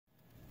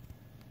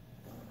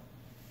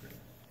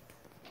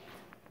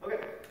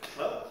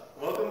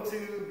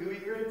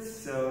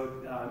So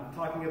I'm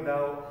talking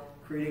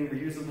about creating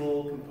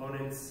reusable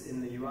components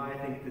in the UI. I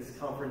think this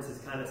conference has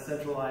kind of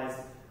centralized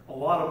a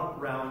lot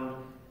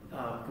around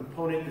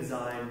component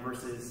design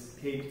versus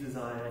page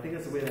design. I think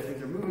that's the way that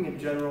things are moving in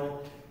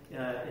general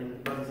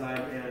in web design,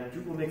 and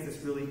Drupal makes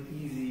this really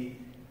easy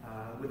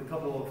with a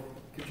couple of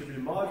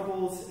contributed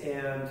modules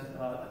and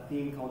a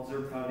theme called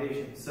Zurb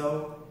Foundation.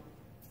 So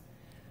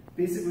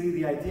basically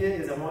the idea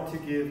is I want to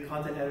give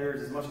content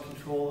editors as much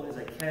control as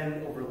I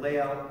can over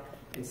layout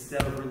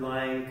instead of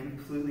relying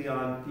completely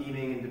on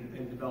theming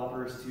and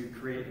developers to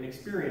create an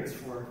experience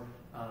for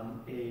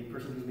a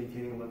person who's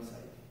maintaining a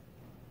website.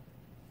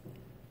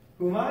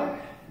 Who am I?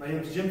 My name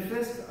is Jim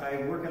Fisk.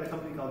 I work at a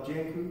company called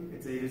Jantcu.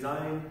 It's a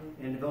design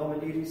and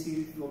development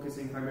agency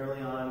focusing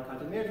primarily on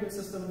content management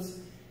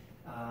systems,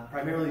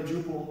 primarily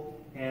Drupal,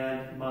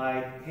 and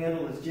my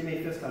handle is Jim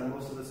A. Fisk on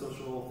most of the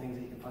social things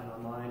that you can find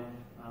online.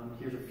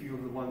 Here's a few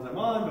of the ones I'm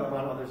on, but I'm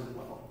on others as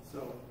well.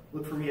 So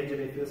look for me at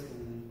Jim A. Fisk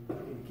and we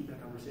can keep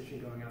that conversation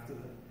going after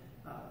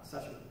the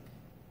session.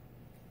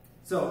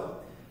 So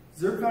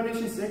Zurb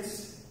Foundation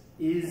 6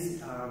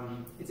 is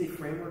it's a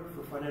framework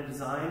for front-end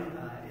design.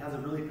 It has a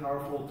really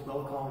powerful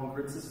 12-column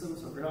grid system,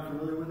 so if you're not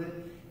familiar with it,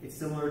 it's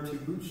similar to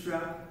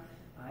Bootstrap.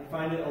 I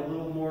find it a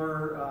little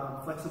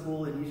more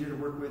flexible and easier to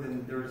work with,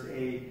 and there's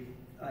a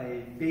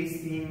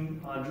base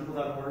theme on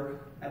Drupal.org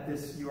at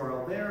this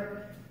URL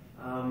there,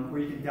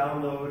 where you can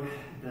download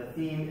the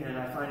theme, and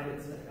I find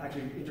it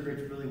actually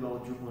integrates really well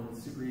with Drupal and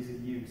it's super easy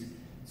to use.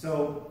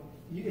 So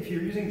if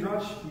you're using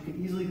Drush, you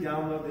can easily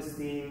download this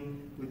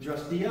theme with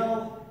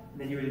DrushDL, and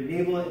then you would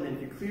enable it, and then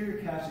if you clear your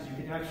caches, you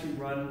can actually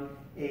run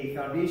a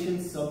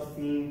foundation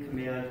sub-theme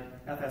command,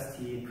 FST,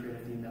 and create a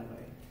theme that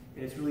way.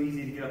 And it's really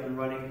easy to get up and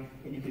running,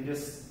 and you can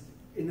just,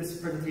 in this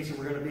presentation,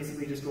 we're going to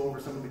basically just go over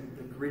some of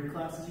the grid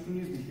classes you can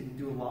use, but you can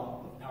do a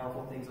lot of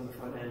powerful things on the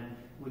front end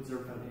with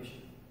Zurb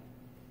Foundation.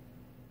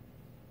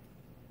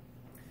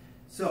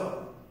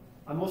 So,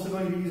 I'm also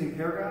going to be using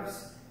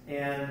paragraphs,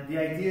 and the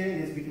idea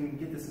is we can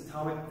get this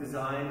atomic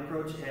design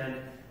approach, and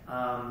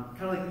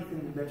kind of like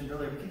Ethan mentioned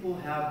earlier, people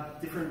have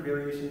different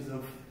variations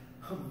of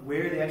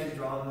where they actually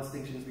draw the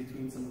distinctions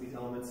between some of these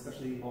elements,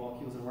 especially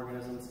molecules and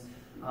organisms.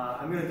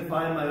 I'm going to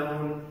define my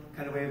own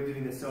kind of way of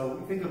doing this. So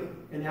we think of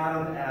an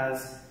atom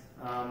as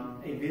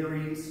a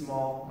very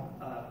small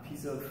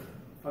piece of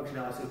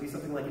functionality. So it would be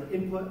something like an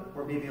input,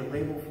 or maybe a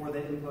label for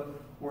that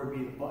input, or it would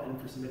be a button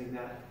for submitting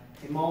that.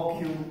 A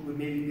molecule would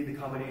maybe be the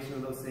combination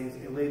of those things,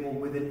 a label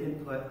with an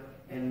input,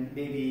 and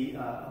maybe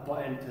a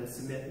button to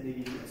submit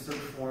maybe a search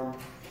form.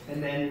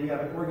 And then we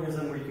have an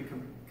organism where you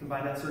could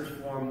combine that search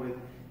form with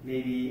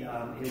maybe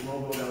a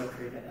logo that would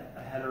create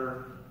a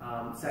header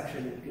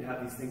section. You could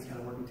have these things kind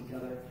of working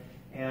together.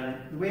 And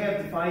the way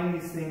I've defined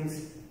these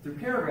things through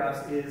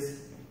paragraphs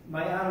is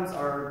my atoms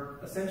are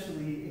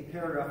essentially a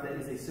paragraph that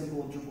is a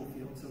simple Drupal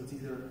field. So it's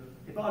either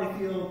a body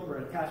field or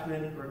an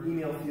attachment or an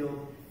email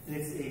field, and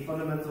it's a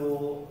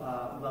fundamental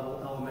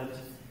level element.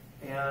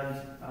 And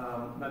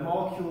my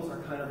molecules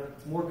are kind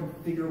of more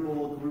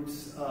configurable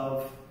groups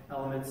of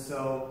elements.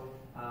 So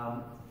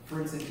for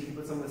instance, you can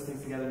put some of these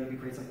things together and you can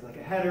create something like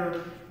a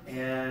header,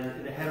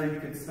 and in a header you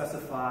could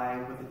specify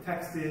what the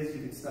text is,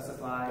 you could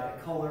specify a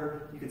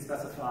color, you could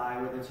specify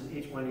whether it's an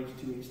H1,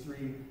 H2,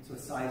 H3, so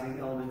sizing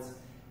elements.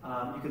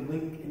 You could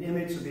link an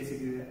image, so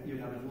basically you would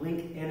have a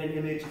link and an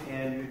image,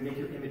 and you would make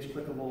your image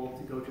clickable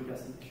to go to a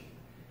destination.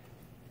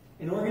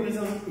 An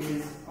organism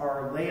is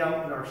our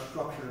layout and our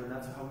structure, and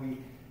that's how we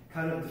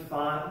kind of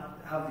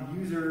have the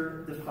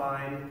user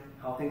define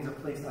how things are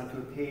placed onto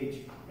a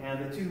page.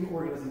 And the two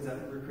organisms that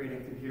we're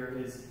creating through here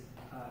is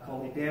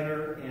called a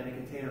banner and a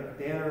container. A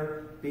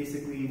banner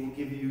basically will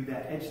give you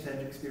that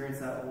edge-to-edge experience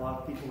that a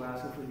lot of people are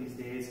asking for these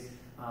days.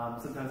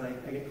 Sometimes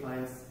I get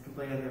clients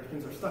complaining that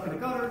things are stuck in a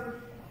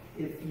gutter.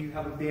 If you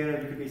have a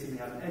banner, you could basically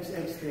have an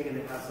edge-to-edge thing and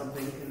then have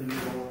something in the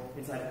middle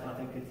inside a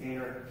content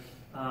container.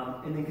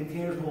 And then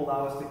containers will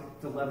allow us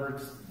to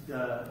leverage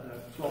the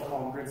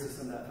 12-column grid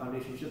system that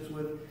Foundation ships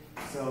with.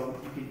 So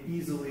you could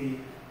easily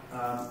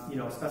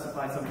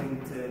specify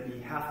something to be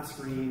half the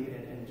screen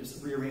and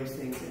just rearrange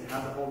things and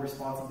have the whole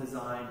responsive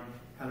design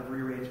kind of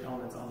rearrange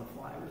elements on the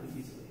fly really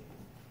easily.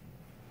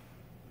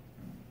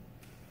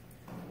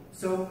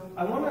 So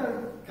I want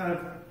to kind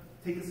of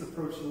take this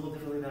approach a little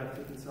differently than I've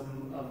taken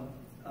some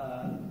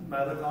of my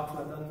other talks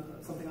when I've done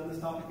something on this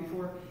topic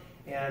before,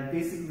 and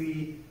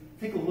basically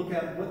take a look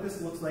at what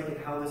this looks like and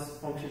how this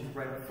functions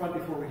right up front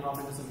before we hop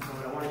into some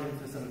code. I want to get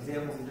into some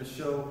examples and just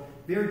show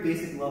very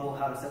basic level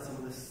how to set some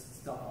of this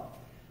stuff up.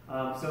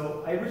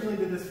 So I originally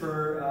did this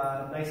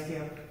for Nice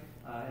Camp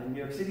in New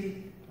York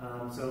City.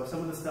 So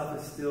some of the stuff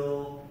is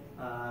still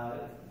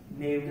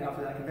named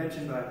after that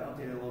convention, but I've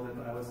updated a little bit,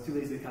 but I was too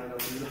lazy to kind of go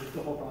through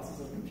the whole process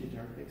of changing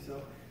everything,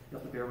 so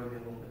you'll have to bear with me a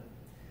little bit.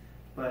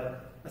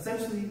 But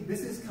essentially,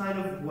 this is kind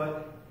of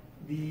what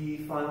the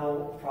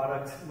final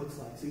product looks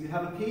like. So you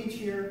have a page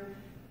here,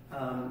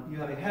 you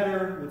have a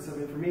header with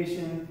some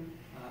information,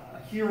 a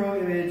hero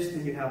image,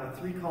 then you have a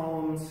 3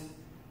 columns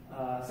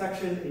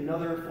section,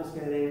 another full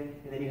spanning,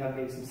 and then you have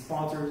maybe some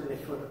sponsors and a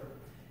footer.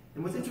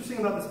 And what's interesting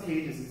about this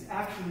page is it's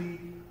actually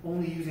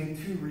only using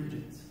 2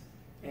 regions.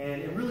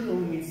 And it really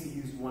only needs to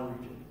use 1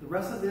 region. The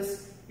rest of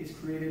this is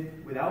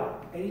created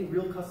without any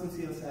real custom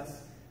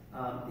CSS.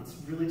 It's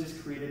really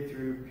just created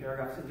through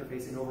paragraphs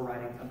interface and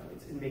overriding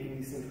templates and making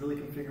these things really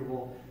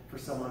configurable for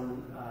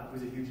someone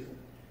who's a user.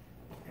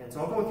 And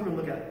so I'll go through and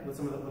look at what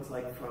some of that looks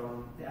like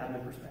from the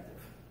admin perspective.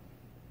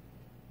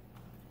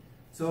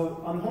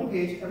 So on the home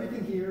page,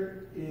 everything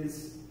here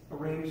is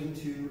arranged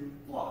into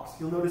blocks.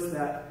 You'll notice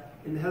that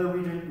in the header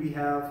region, we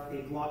have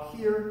a block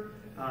here.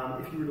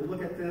 If you were to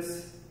look at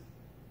this,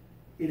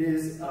 it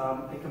is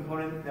a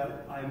component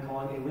that I'm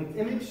calling a linked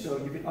image. So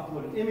you can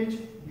upload an image,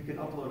 you can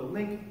upload a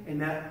link,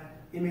 and that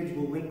image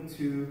will link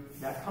to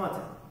that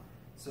content.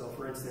 So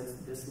for instance,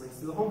 this links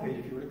to the home page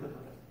if you were to click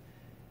on it.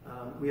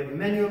 We have a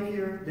menu up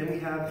here, then we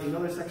have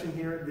another section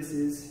here. This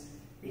is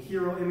a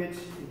hero image,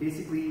 and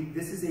basically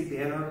this is a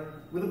banner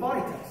with a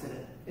body text in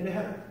it, in a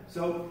header.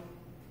 So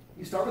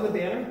you start with a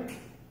banner,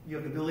 you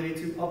have the ability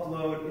to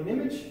upload an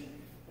image.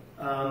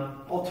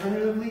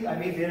 Alternatively, I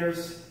made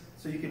banners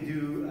so you can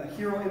do a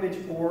hero image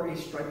or a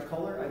striped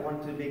color. I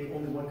wanted to make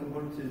only one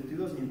component to do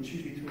those, and you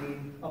choose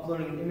between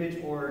uploading an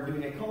image or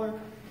doing a color.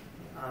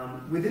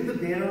 Within the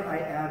banner, I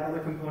add other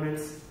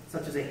components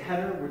such as a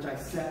header, which I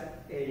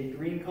set a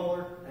green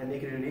color and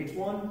make it an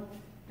H1.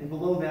 And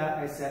below that,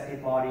 I set a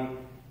body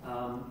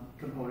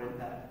component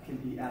that can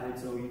be added,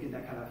 so you get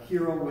that kind of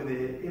hero with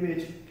an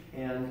image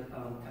and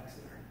text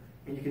there.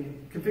 And you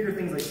can configure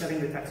things like setting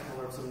the text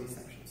color of some of these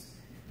sections.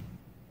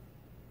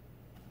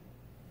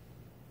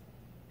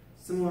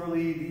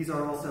 Similarly, these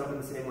are all set up in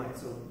the same way.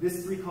 So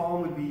this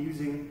 3-column would be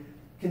using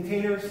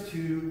containers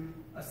to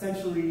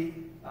essentially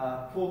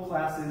pull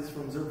classes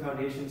from Zurb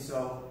Foundation.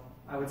 So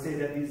I would say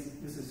that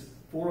this is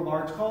 4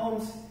 large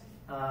columns.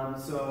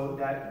 So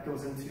that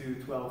goes into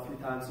 12 3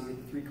 times, so you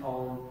get the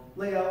 3-column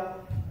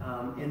layout.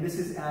 And this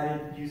is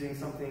added using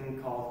something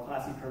called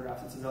classy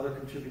paragraphs. It's another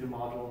contributor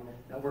module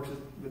that works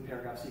with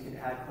paragraphs, so you can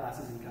add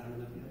classes and kind of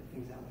manipulate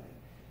things that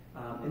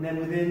way. And then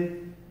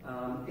within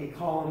a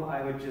column,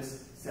 I would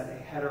just set a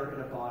header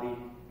and a body,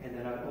 and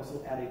then I would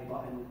also add a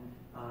button,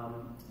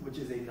 which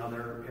is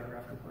another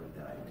paragraph component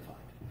that I defined.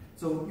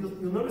 So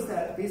you'll notice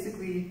that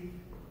basically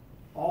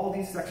all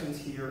these sections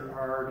here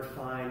are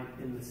defined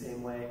in the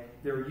same way.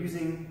 They're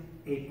using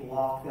a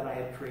block that I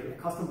had created, a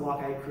custom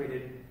block I had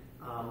created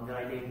that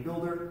I named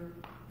Builder.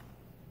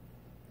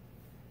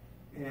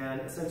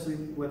 And essentially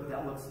what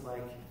that looks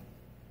like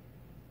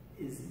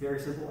is very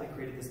simple. I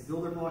created this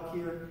Builder block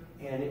here,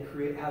 and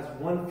it has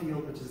one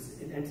field, which is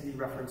an entity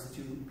reference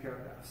to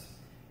paragraphs.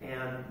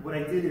 And what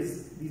I did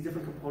is these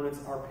different components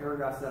are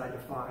paragraphs that I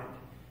defined.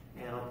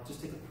 And I'll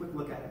just take a quick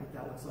look at what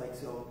that looks like.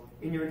 So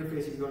in your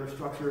interface, you can go under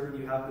Structure, and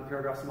you have the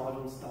paragraphs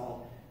module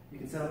installed. You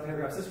can set up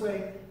paragraphs this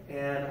way,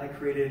 and I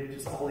created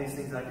just all these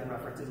things that I can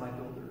reference in my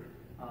Builder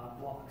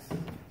blocks.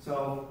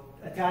 So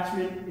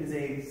attachment is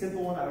a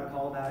simple one. I would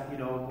call that,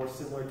 more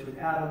similar to an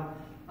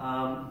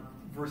atom,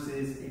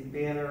 versus a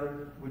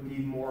banner would be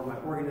more of my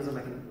organism.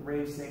 I can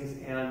arrange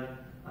things, and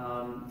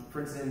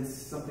for instance,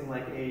 something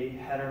like a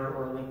header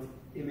or a linked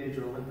image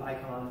or a linked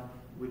icon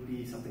would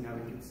be something I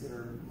would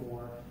consider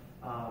more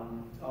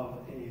of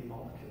a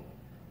molecule.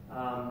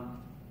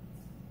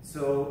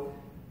 So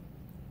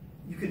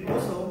you can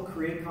also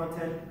create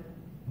content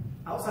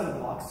outside of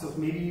blocks. So if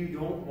maybe you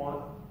don't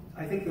want,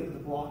 I think that the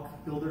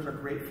block builders are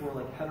great for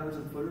like headers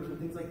and footers and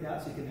things like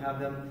that. So you can have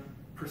them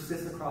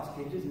persist across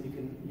pages, and you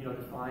can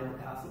define the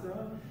paths that they're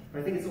on. But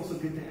I think it's also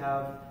good to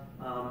have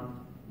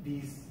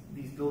these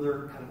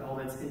builder kind of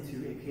elements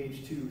into a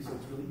page too, so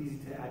it's really easy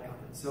to add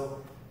content.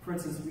 So for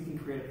instance, we can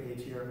create a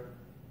page here.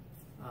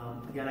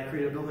 Again, I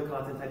created a builder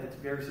content type that's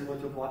very similar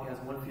to a block. It has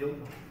one field.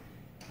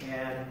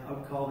 And I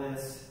would call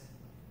this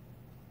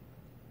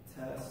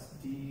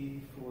test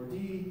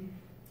D4D.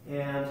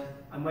 And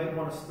I might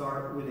want to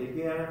start with a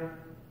banner.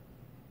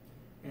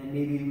 And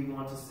maybe we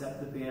want to set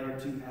the banner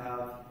to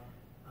have,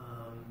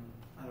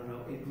 I don't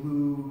know, a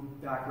blue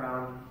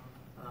background.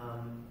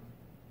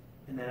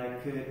 And then I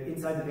could,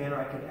 inside the banner,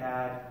 I could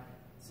add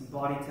some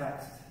body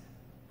text.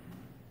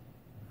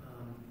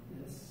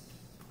 This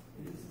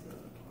is the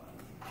body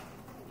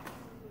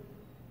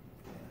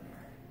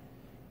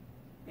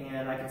banner.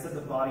 And I can set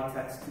the body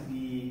text to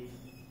be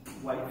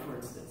white, for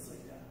instance,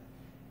 like that.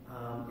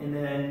 And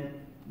then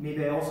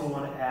maybe I also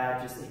want to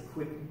add just a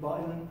quick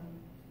button.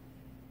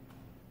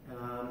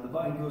 The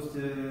button goes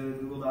to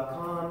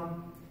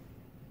google.com,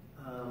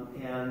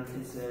 and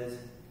it says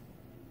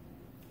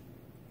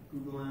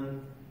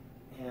Googling,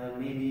 and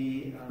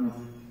maybe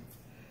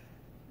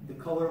the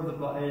color of the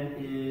button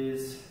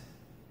is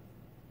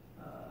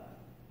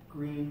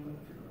green.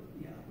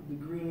 Yeah, it would be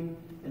green,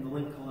 and the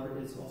link color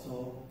is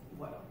also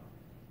white.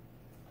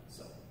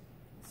 So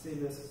save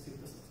this. See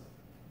what this looks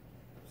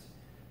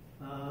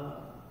like.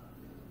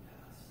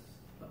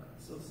 Okay,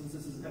 so since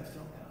this is an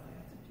external path, I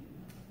have to do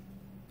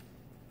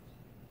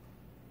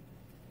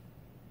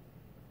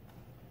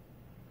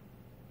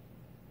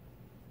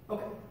that.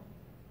 Okay,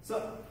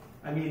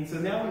 so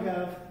now we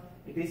have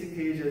a basic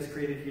page that is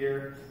created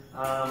here.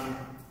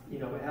 you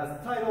know, it has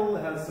the title,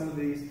 it has some of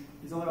these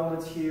other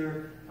elements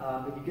here,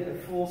 but you get a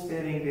full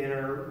spanning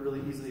banner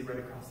really easily right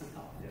across the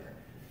top there.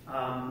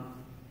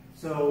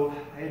 So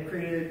I had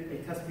created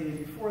a test page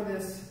before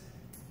this.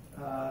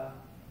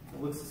 It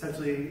looks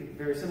essentially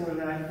very similar to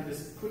that. You can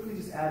just quickly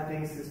just add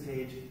things to this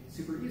page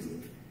super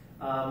easily.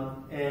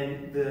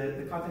 And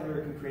the content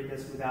editor can create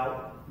this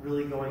without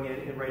really going in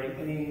and writing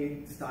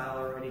any style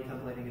or any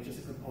templating. It's just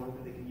a component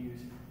that they can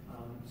use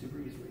super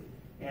easily.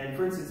 And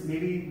for instance,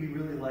 maybe we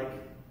really like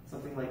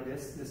something like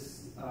this,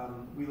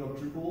 we love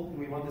Drupal, and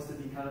we want this to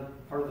be kind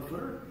of part of the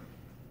footer.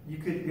 You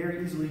could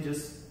very easily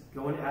just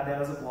go and add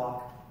that as a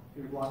block,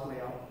 your block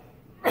layout.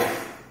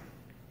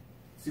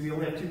 So we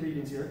only have 2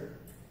 regions here.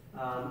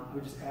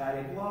 We'll just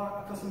add a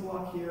block, a custom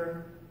block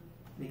here,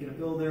 make it a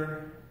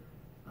builder.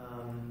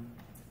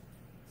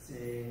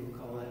 Say we'll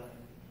call it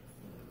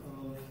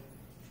of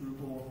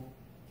Drupal,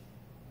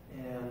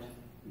 and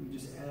we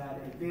just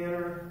add a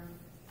banner,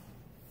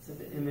 set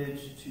the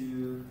image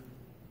to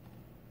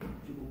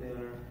Drupal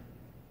banner,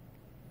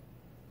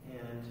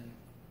 and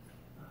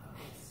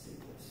let's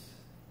save this.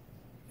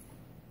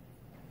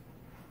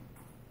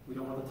 We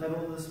don't want the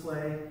title to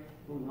display,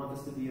 but we want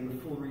this to be in the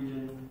full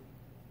region.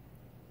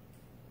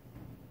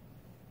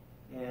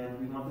 And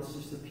we want this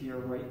just to appear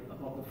right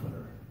above the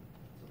footer.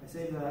 So if I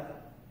save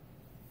that,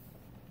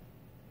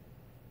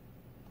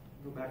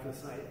 go back to the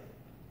site,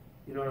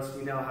 you notice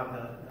we now have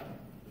that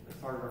as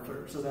part of our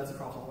footer. So that's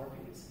across all our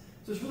pages.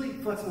 So it's really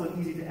flexible and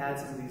easy to add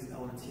some of these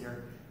elements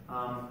here.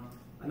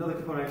 Another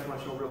component I just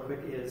want to show real quick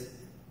is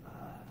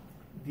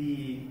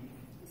the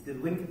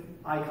link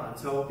icon.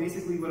 So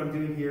basically what I'm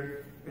doing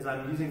here is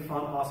I'm using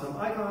Font Awesome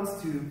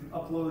icons to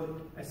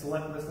upload a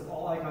select list of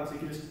all icons. So you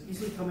can just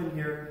easily come in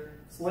here,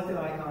 select an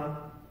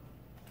icon,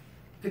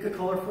 pick a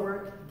color for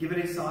it, give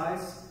it a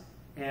size,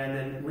 and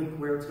then link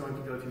where it's going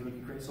to go to. And you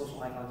can create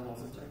social icons and all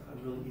sorts of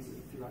icons really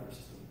easily throughout your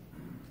system.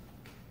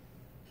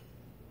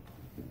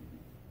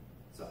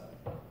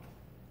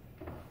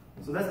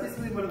 So that's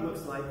basically what it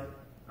looks like.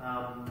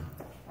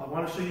 I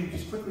want to show you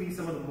just quickly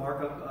some of the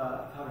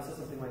markup, how to set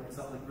something like this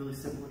up, like really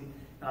simply.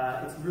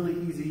 It's really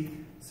easy.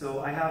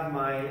 So I have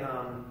my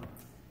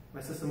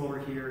my system over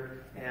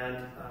here, and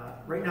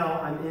right now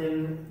I'm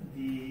in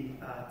the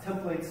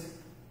templates.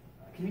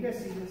 Can you guys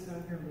see this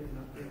down here? Maybe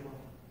not very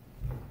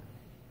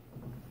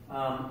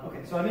well.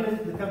 Okay, so I'm in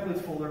the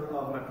templates folder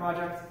of my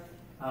project,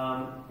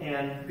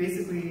 and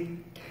basically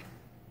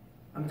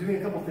I'm doing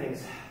a couple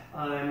things.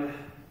 I'm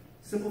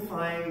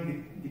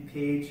simplifying the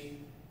page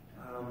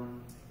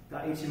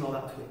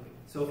 .html.twig.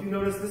 So if you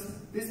notice,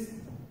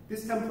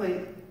 this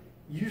template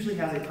usually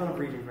has a ton of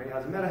regions, right? It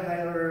has a meta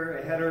header,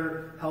 a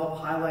header, help,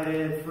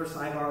 highlighted, first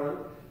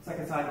sidebar,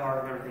 second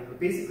sidebar, and everything. But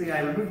basically,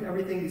 I removed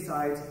everything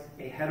besides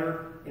a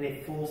header and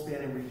a full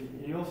spanning region.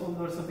 And you also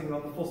notice something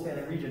about the full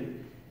spanning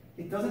region.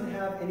 It doesn't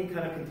have any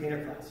kind of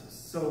container classes.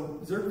 So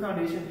Zurb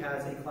Foundation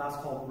has a class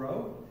called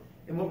row,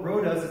 and what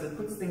row does is it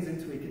puts things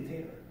into a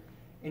container.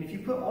 And if you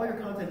put all your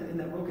content in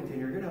that row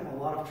container, you're going to have a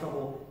lot of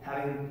trouble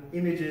having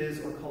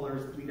images or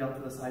colors bleed out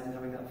to the sides and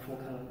having that full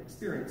kind of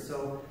experience.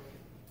 So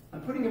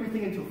I'm putting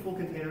everything into a full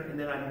container, and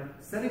then I'm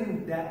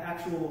setting that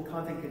actual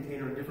content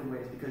container in different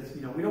ways, because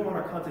we don't want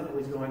our content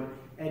always going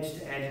edge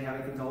to edge and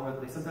having things all over the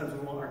place. Sometimes we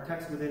want our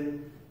text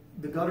within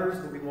the gutters,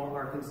 but we want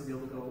our things to be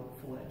able to go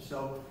full edge.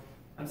 So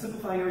I'm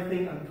simplifying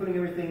everything. I'm putting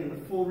everything in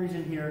the full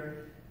region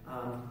here.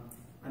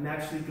 I'm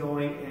actually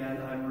going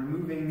and I'm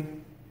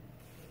removing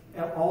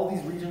all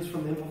these regions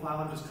from the info file.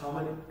 I'm just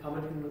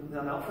commenting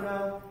them out for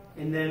now.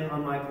 And then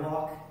on my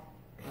block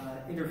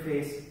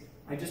interface,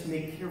 I just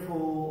make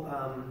careful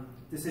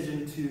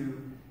decision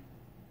to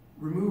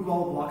remove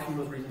all the blocks from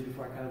those regions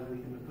before I kind of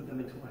delete them and put them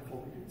into my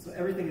full region. So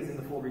everything is in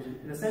the full region.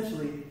 And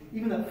essentially,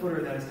 even that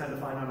footer that is kind of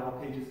defined on all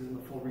pages is in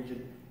the full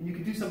region. And you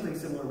could do something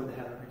similar with the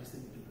header. I just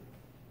didn't do it.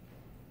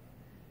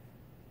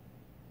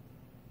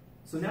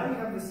 So now you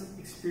have this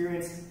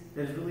experience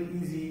that is really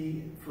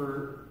easy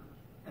for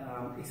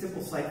a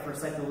simple site, for a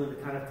site builder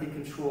to kind of take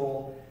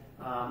control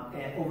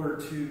and over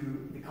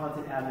to the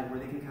content admin, where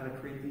they can kind of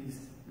create these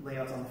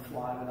layouts on the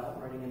fly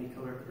without writing any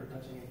code or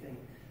touching anything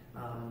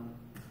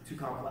too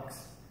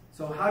complex.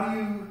 So how do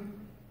you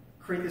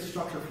create this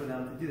structure for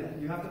them to do that?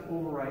 You have to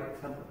overwrite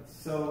templates.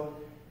 So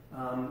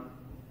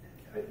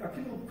are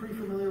people pretty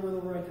familiar with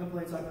override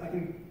templates? I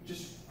can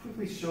just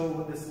quickly show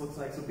what this looks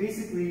like. So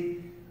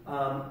basically,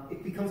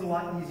 it becomes a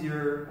lot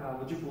easier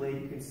with Drupal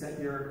 8. You can set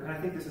your, and I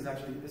think this is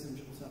in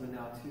Drupal 7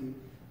 now too.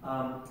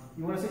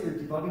 You want to set your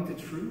debugging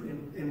to true,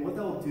 and what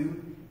they'll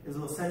do is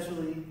they'll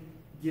essentially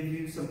give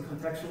you some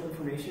contextual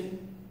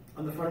information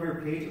on the front of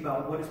your page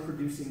about what is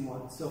producing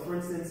what. So for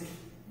instance,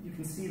 you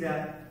can see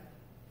that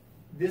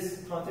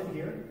this content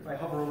here, if I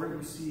hover over it,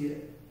 you see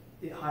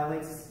it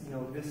highlights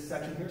this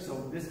section here.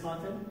 So this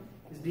content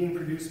is being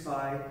produced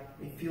by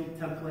a field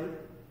template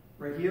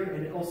right here,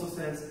 and it also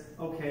says,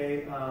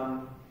 okay, I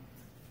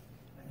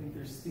think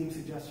there's theme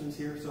suggestions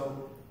here.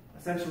 So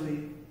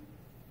essentially,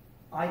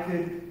 I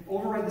could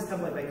override this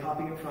template by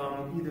copying it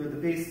from either the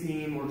base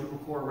theme or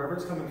Drupal core, wherever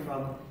it's coming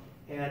from,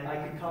 and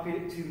I could copy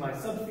it to my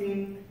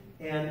sub-theme,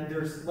 And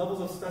there's levels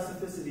of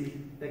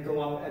specificity that go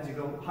up as you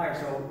go higher.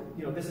 So,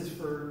 this is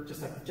for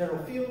just like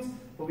general fields,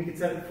 but we could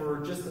set it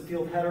for just the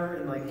field header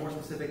and like more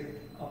specific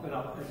up and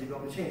up as you go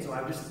up the chain. So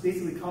I would just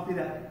basically copy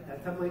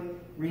that template,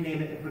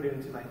 rename it, and put it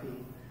into my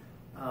theme.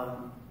 I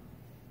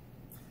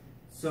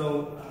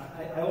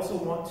also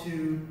want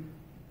to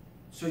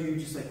show you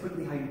just like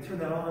quickly how you turn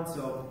that on.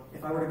 So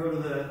if I were to go to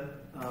the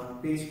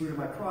base root of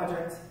my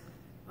project,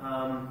 actually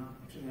I'm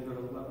going to go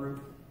to the web root,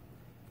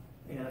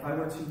 and if I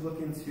were to look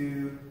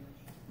into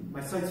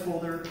my sites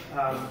folder,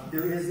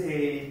 there is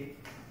a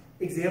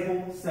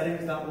example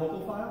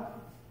settings.local file.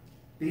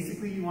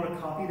 Basically, you want to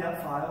copy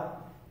that file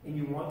and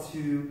you want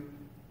to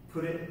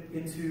put it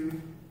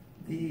into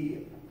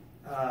the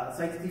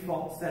site's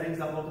default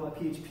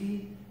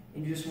settings.local.php,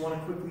 and you just want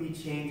to quickly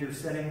change your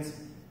settings.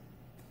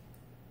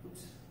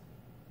 Oops.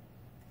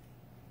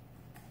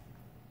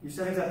 Your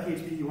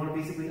settings.php, you want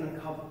to basically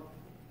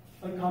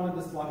uncomment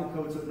this block of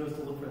code so it knows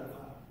to look for that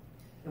file.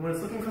 And when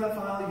it's looking for that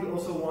file, you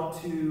also want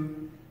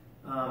to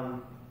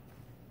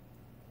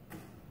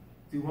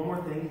do one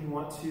more thing. You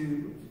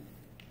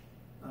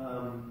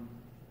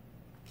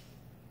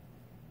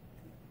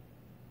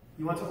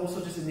want to also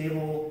just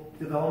enable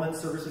development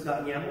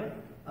services.yaml.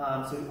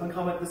 So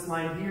uncomment this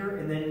line here,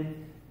 and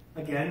then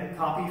again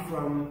copy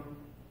from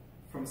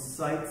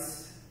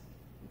sites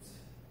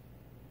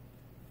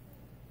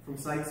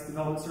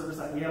development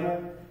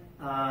service.yaml,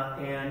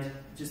 and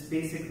just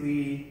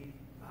basically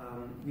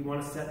you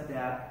want to set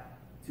that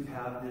to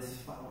have this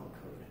file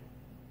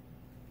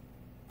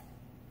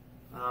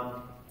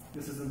code.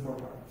 This is the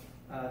important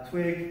part.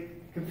 Twig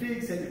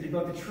config, set your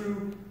debug to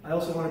true. I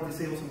also want to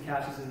disable some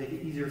caches and make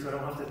it easier so I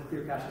don't have to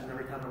clear caches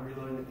every time I'm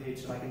reloading the page,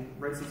 so I can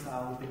write some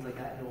styles and things like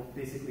that, and it will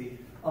basically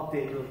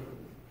update really quickly.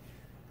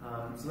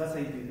 So that's how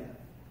you do that.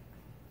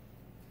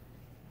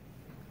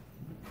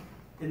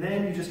 And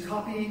then you just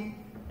copy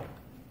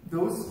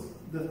the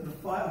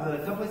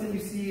templates that you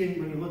see, and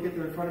when you look at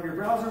the front of your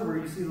browser where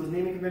you see those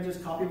naming conventions,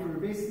 copy them from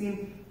your base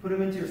theme, put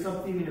them into your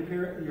sub-theme in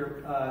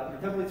your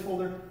templates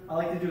folder. I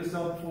like to do a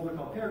sub-folder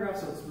called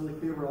paragraphs, so it's really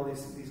clear where all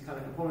these kind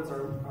of components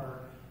are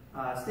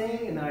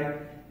staying, and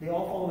they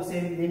all follow the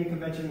same naming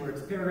convention where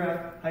it's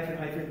paragraph, hyphen,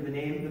 hyphen,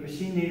 the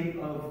machine name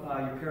of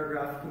your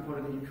paragraph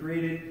component that you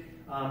created.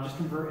 Just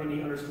convert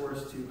any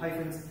underscores to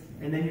hyphens,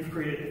 and then you've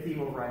created a theme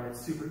override. It's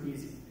super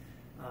easy.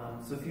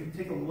 So if you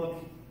take a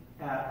look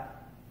at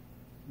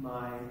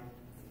my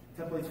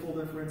templates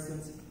folder, for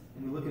instance,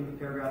 and we look into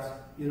paragraphs,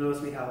 you'll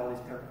notice we have all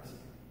these paragraphs.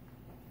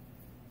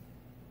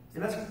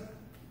 And that's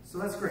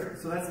great.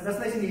 So that's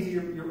nice and easy.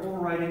 You're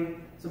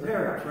overriding some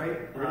paragraphs,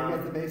 right? Where do you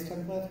get the base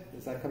template?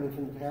 Is that coming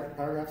from the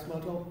paragraphs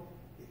module?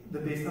 The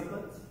base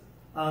templates?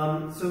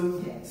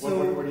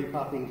 What are you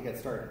copying to get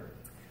started?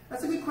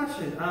 That's a good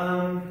question.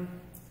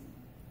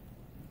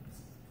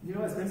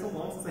 It's been so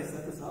long since I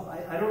set this up.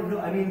 I don't know.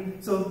 I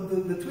mean, so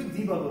the Twig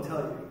debug will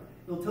tell you.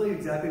 It'll tell you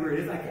exactly where it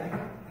is. I can't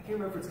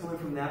remember if it's coming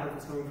from that or if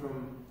it's coming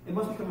from. It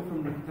must be coming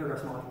from the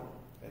paragraphs module.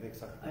 I think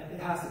so.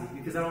 It has to be,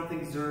 because I don't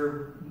think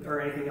Zurb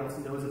or anything else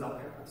knows about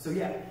paragraphs. So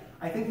yeah,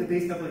 I think the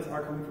base templates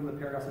are coming from the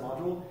paragraphs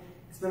module.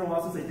 It's been a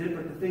while since I did it,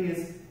 but the thing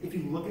is, if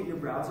you look at your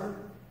browser,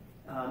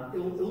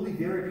 it'll be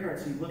very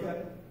apparent. So you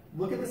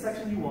look at the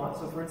section you want.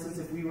 So for instance,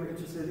 if we were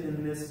interested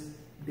in this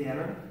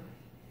banner,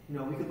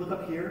 we could look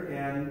up here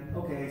and,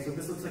 okay, so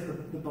this looks like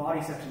the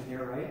body section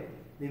here, right?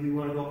 Maybe we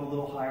want to go up a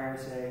little higher and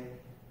say,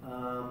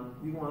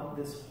 we want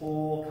this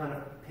whole kind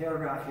of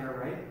paragraph here,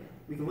 right?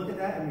 We can look at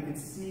that and we can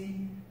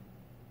see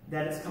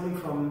that it's coming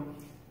from,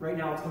 right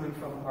now it's coming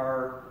from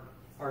our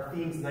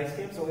theme's nice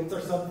camp. So it's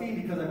our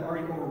sub-theme because I've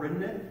already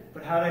overridden it,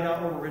 but had I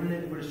not overridden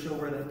it, it would have shown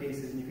where that base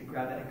is, and you could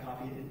grab that and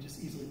copy it and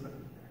just easily put it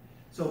in there.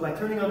 So by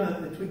turning on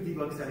the Twig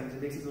debug settings,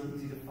 it makes it really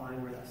easy to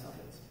find where that stuff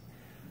is.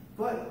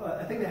 But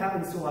I think that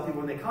happens to a lot of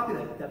people when they copy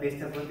that base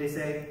template. They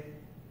say,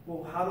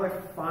 well, how do I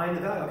find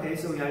the value? Okay,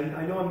 so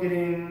I know I'm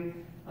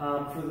getting,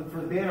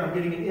 for the banner, I'm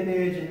getting an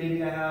image, and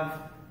maybe I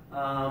have,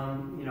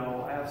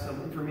 I have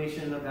some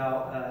information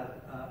about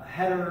a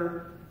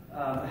header,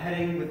 a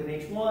heading with an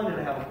H1, and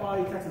I have a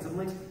body text and some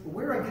links. But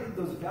where do I get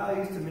those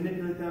values to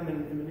manipulate them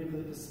and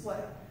manipulate the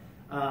display?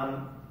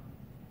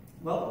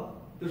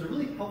 Well, there's a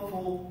really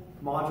helpful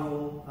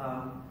module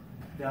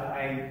that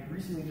I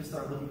recently just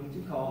started looking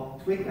into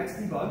called Twig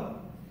XDebug.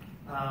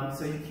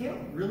 So you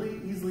can't really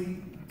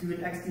easily do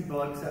an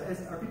XDebug. So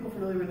are people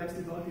familiar with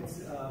XDebug?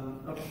 It's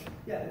okay.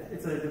 Yeah,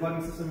 it's a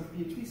debugging system for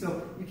PHP.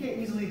 So you can't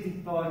easily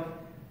debug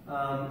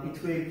a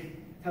Twig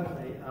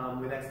template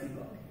with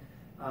XDebug.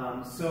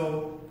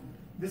 So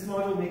this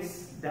module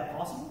makes that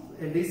possible.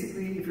 And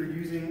basically, if you're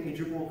using a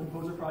Drupal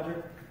Composer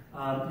project,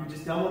 you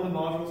just download the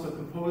module. So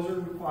Composer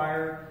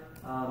require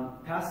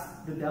pass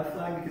the dev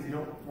flag because you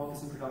don't want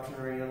this in production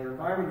or any other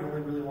environment. You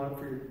only really want it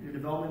for your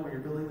development when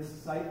you're building this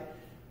site.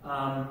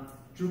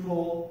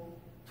 Drupal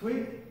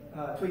Twig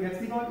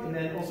XDebug, and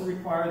then also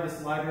require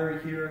this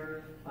library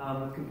here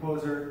with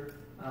Composer.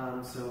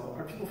 So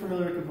are people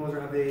familiar with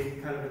Composer? Have they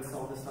kind of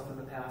installed this stuff in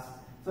the past?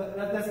 So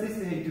that's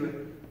basically how you do it.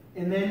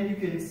 And then you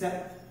can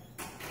set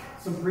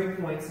some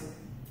breakpoints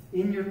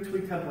in your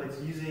twig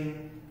templates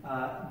using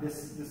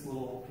this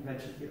little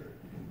convention here.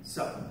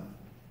 So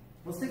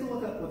let's take a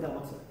look at what that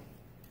looks like.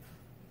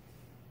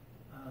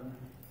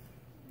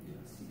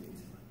 See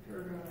into my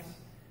paragraphs.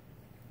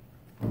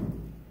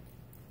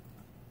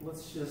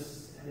 Let's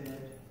just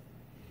edit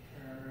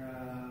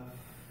paragraph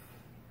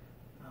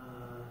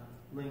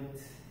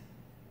linked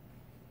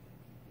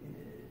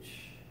image.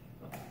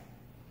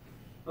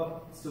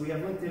 Oh, so we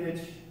have linked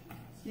image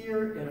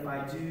here, and if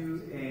I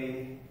do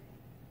a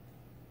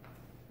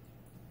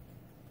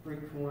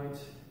breakpoint,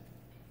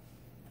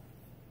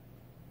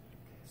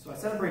 so I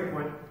set a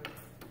breakpoint,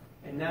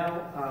 and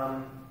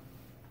now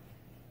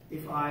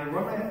if I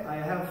run I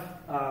have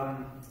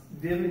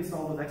Vim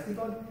installed with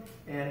Xdebug,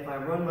 and if I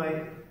run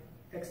my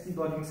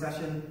Xdebugging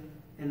session,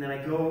 and then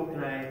I go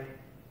and I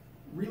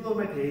reload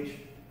my page,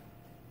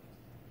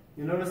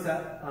 you'll notice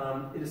that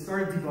it has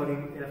started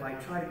debugging, and if I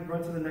try to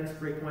run to the next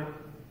breakpoint,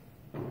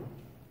 oh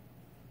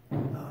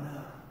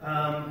no.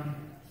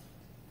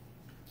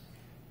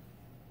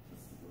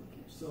 Let's take a look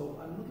here. So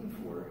I'm looking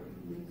for a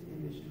linked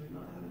image. Do I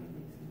not have any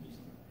linked images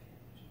on that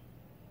page?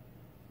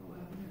 What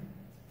happened there?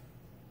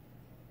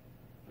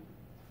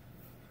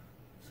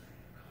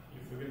 You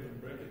forget to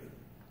bracket.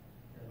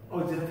 Oh,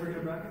 did I forget a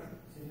bracket?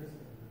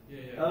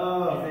 Yeah.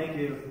 Oh, thank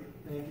you.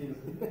 Thank you.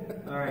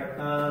 All right.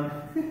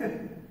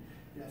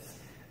 Yes.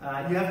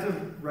 You have to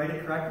write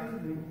it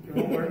correctly. It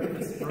won't work if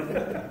it's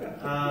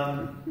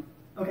broken.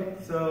 Okay,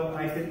 so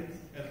I think.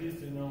 At least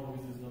you know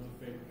this is not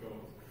a fake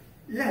code.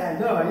 Yeah,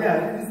 no,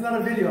 yeah, it's not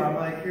a video. I'm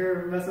like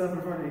here messing up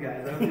in front of you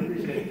guys. I hope you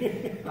appreciate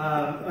it.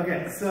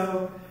 Okay,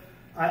 so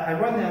I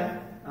run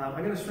that.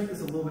 I'm going to shrink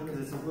this a little bit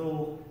because it's a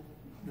little,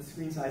 the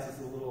screen size is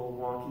a little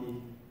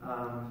wonky.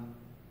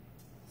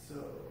 So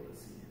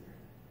let's see here.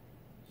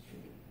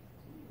 Shrink it.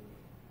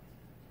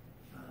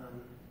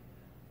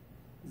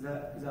 Is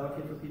that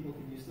okay for people?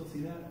 Can you still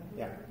see that?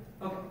 Yeah.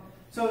 Okay.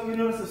 So you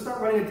notice I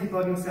start running a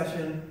debugging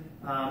session,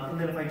 and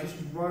then if I just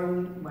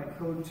run my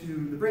code to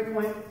the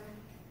breakpoint,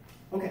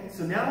 okay,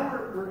 so now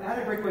we're at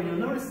a breakpoint. You'll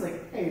notice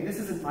like, hey, this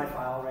isn't my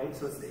file, right?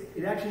 So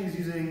it actually is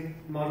using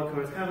model code.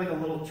 It's kind of like a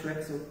little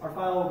trick. So our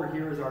file over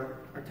here is our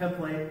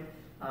template,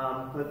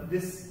 but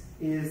this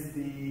is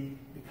the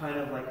kind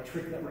of like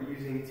trick that we're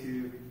using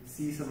to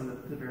see some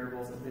of the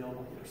variables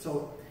available here.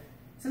 So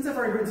since I've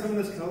already written some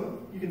of this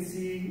code, you can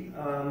see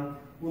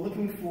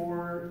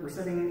we're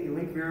setting a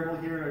link variable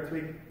here in our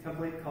twig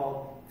template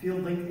called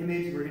field linked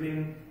image. We're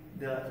getting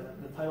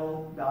the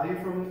title value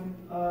from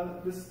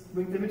this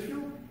linked image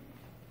field.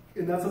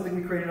 And that's something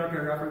we created in our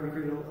paragraph, where we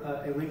created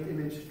a linked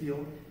image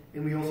field.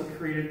 And we also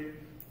created,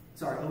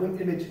 a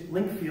linked image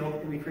link field,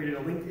 and we created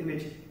a linked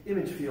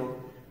image field.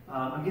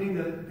 I'm getting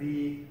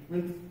the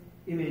linked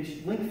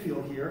image link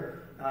field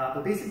here.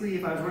 But basically,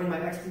 if I was running my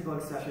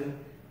Xdebug session,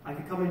 I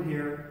could come in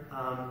here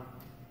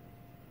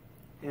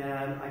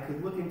and I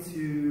could look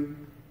into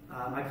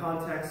my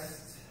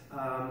context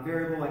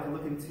variable. I could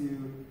look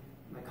into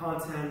my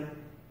content.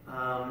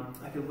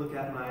 I could look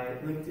at my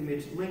linked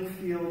image link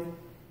field,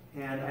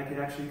 and I could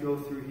actually go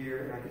through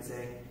here and I could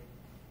say,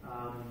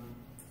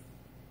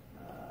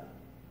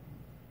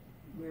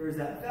 where is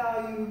that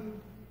value?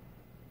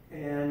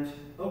 And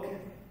okay,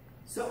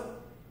 so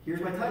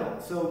here's my title.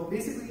 So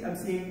basically, I'm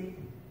seeing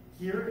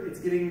here it's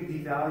getting the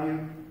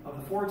value of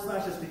the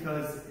 / just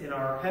because in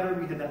our header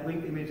we had that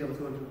linked image that was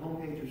going to the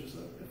home page, which is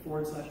a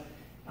 /.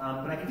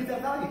 But I can get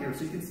that value here.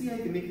 So you can see how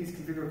you can make these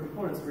configurable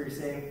components where you're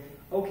saying,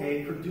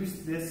 okay, produce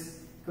this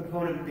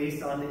component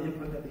based on the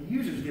input that the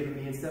user's given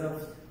me instead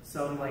of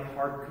some like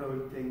hard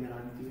code thing that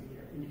I'm doing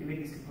here. And you can make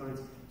these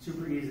components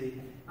super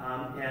easy.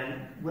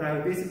 And what I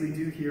would basically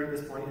do here at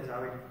this point is I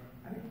would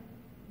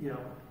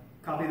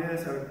copy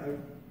this. I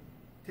would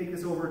take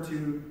this over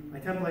to my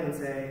template and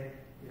say,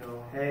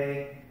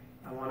 hey,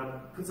 I want to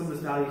put some of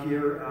this value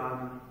here.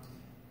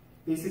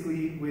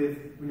 Basically,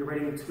 when you're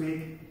writing a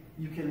twig,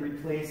 you can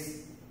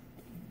replace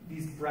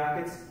these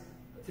brackets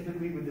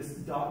typically with this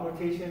dot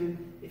notation.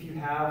 If you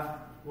have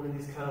one of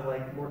these kind of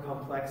like more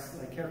complex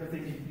like character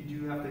things, you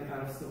do have to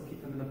kind of still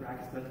keep them in the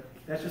brackets, but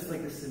that's just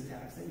like the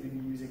syntax that you'd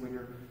be using when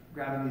you're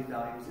grabbing these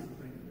values and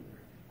putting them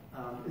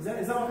in there.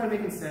 Is that all kind of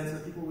making sense? Are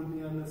people with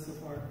me on this so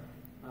far?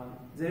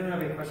 Does anyone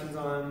have any questions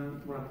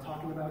on what I'm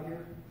talking about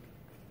here?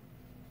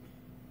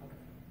 Okay,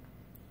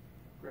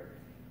 great.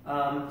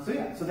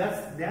 So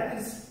that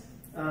is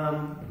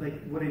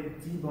like what a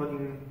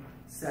debugging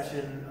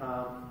session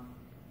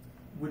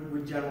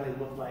would generally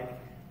look like,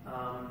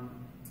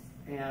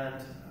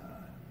 and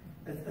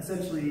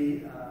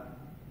essentially,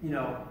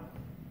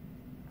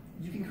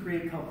 you can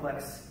create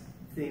complex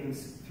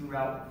things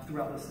throughout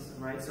the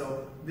system, right?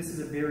 So this is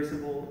a very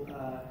simple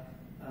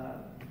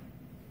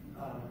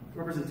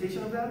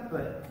representation of that,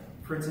 but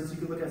for instance, you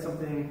could look at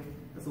something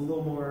that's a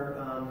little more,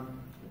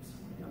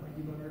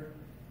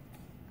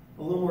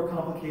 a little more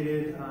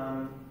complicated,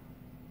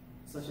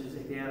 such as a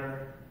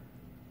banner.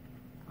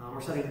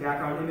 We're setting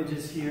background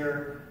images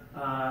here.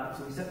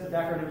 So we set the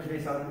background image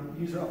based on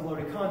user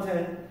uploaded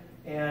content,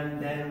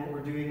 and then what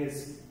we're doing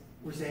is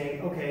we're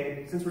saying,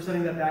 okay, since we're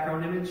setting that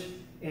background image,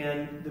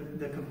 and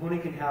the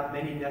component can have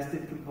many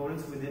nested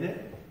components within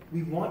it.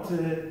 We want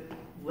to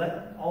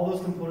let all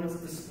those components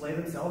display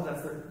themselves,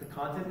 that's the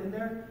content in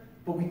there,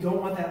 but we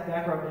don't want that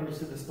background image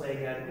to display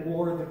again,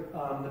 or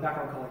the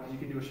background color, because you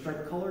can do a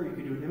stripe color, you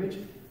can do an image.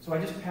 So I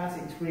just pass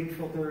a twig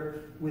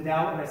filter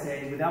without, and I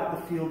say, without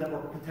the field that we're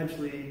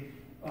potentially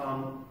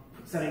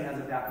setting as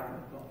a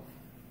background above,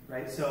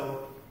 right?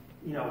 So,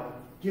 you know,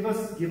 give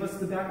us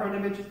the background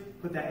image,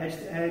 put that edge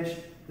to edge,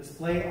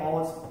 display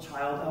all its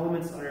child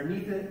elements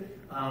underneath it,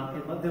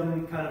 and let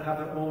them kind of have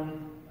their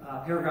own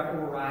paragraph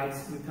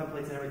overrides with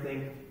templates and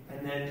everything,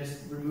 and then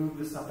just remove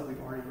the stuff that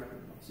we've already written.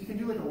 So you can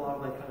do like a lot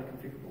of like kind of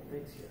configurable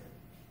things here.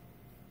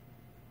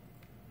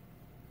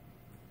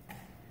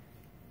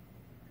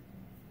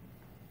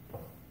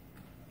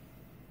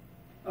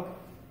 Okay,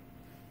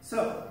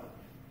 so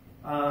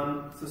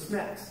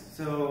SMEX.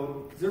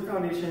 So Zurb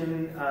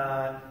Foundation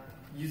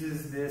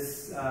uses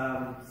this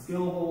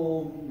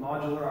scalable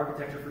modular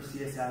architecture for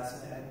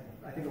CSS.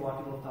 I think a lot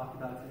of people have talked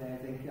about it today. I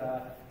think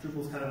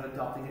Drupal's kind of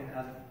adopting it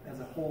as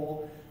a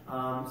whole.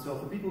 So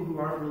for people who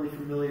aren't really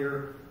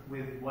familiar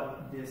with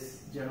what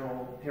this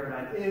general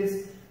paradigm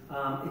is,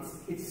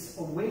 it's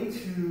a way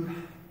to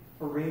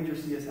arrange your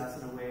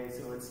CSS in a way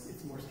so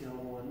it's more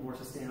scalable and more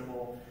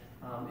sustainable.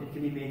 It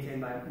can be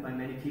maintained by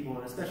many people,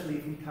 and especially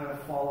if you kind of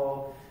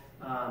follow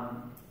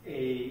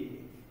a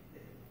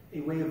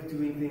way of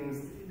doing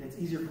things that's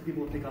easier for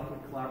people to pick up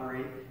and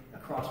collaborate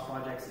across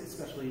projects,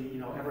 especially, you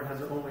know, everyone has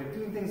their own way of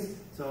doing things,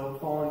 so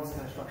following this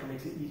kind of structure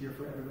makes it easier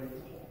for everybody as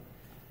a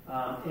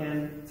whole.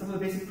 And some of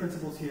the basic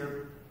principles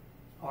here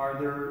are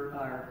there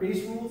are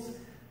base rules.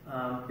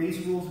 Base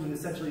rules would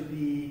essentially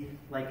be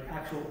like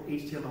actual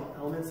HTML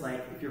elements,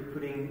 like if you're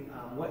putting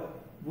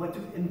what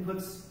do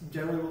inputs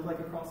generally look like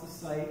across the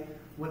site,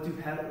 what does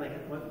the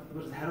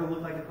header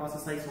look like across the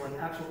site, so like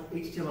actual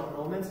HTML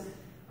elements,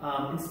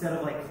 instead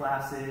of like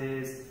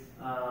classes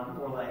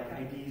or like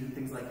IDs and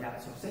things like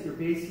that. So set your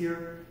base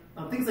here.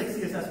 Things like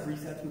CSS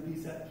resets would be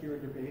set here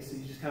in your base, so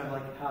you just kind of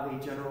like have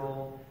a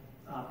general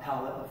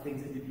palette of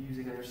things that you'd be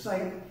using on your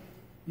site.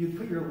 You'd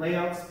put your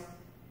layouts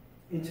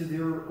into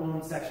their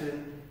own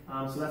section,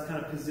 so that's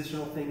kind of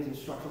positional things and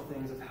structural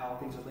things of how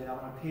things are laid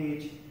out on a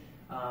page.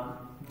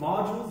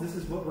 Modules, this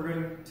is what we're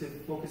going to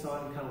focus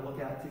on and kind of look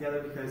at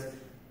together, because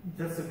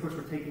that's the approach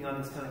we're taking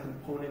on this kind of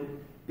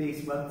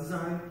component-based web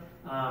design.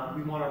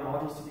 We want our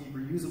modules to be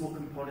reusable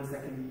components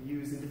that can be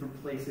used in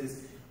different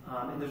places,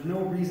 and there's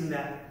no reason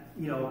that,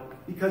 you know,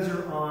 because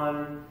you're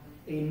on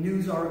a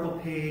news article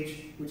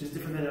page, which is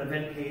different than an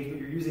event page, but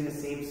you're using the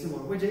same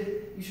similar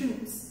widget, you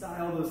shouldn't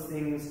style those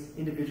things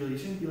individually. You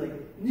shouldn't be like,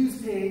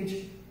 news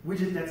page,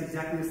 widget that's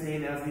exactly the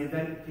same as the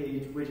event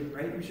page widget,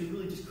 right? You should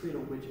really just create a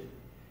widget.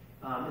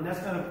 And that's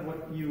kind of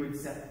what you would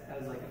set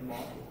as like a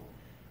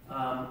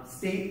module.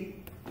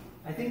 State,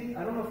 I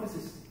don't know if this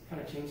has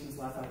kind of changed since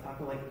last time I talked,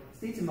 but like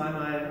states in my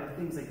mind are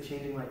things like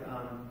changing, like,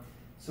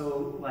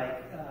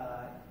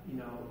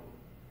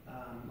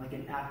 like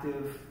an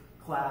active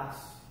class,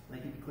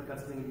 like you can click on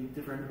something and be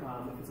different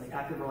if it's like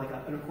active, or like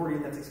an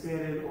accordion that's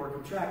expanded or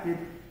contracted.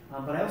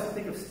 But I also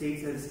think of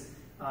states as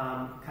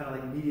kind of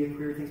like media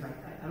query things.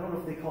 I don't know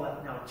if they call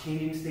that now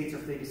changing states, or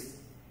if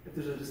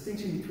there's a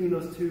distinction between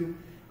those two.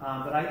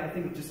 But I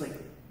think of just like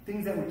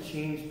things that would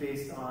change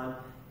based on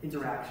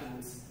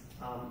interactions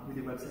with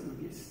your website would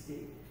be a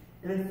state.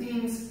 And then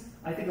themes,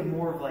 I think of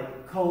more of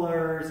like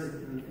colors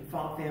and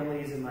font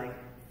families and like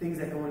things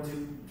that go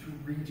into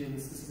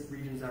regions, specific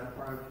regions that are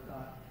part of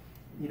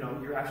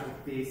your actual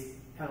base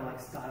kind of like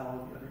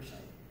style of the other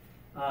site.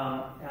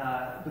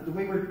 But the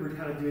way we're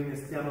kind of doing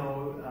this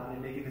demo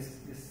and making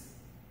this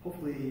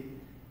hopefully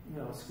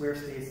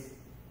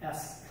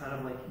Squarespace-esque kind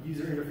of like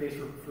user interface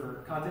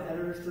for content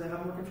editors to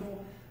have more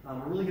control,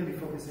 we're really going to be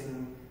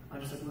focusing on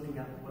just like looking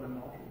at what a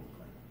module looks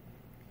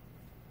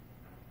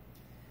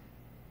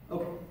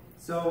like. Okay,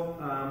 so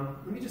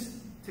let me just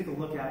take a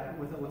look at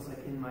what that looks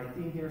like in my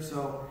theme here.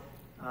 So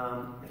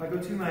if I go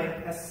to my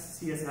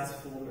SCSS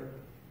folder,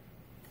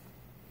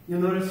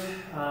 you'll notice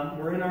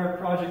we're in our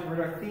project, we're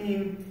in our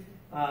theme.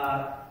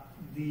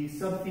 The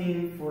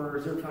sub-theme for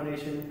Zurb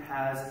Foundation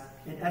has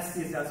an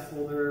SCSS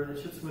folder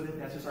that ships with it.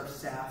 That's just our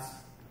Sass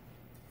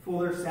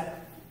folder.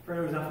 For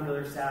anyone who's not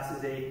familiar, Sass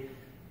is a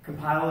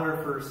compiler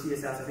for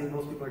CSS. I think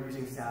most people are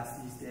using Sass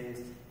these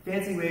days.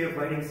 Fancy way of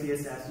writing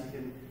CSS. You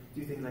can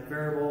do things like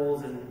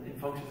variables and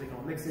functions they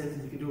call mix-ins,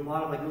 and you can do a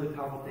lot of like really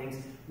powerful things.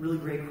 Really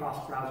great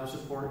cross-browser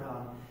support,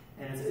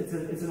 and it's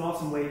an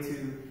awesome way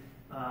to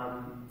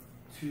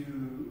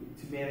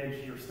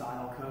manage your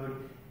style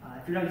code.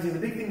 If you're not using, the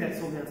big thing that's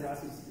sold on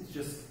Sass is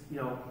just,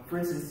 for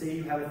instance, say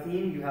you have a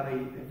theme, you have a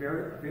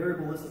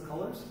variable list of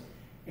colors,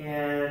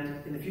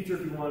 and in the future,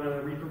 if you want to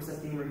repurpose that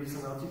theme or use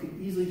somewhere else, you can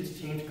easily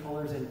just change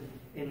colors in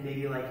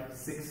maybe like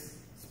 6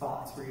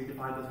 spots where you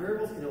define those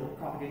variables, and it will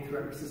propagate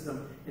throughout your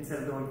system instead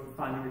of going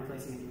finding,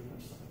 replacing, and doing a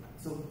bunch of stuff like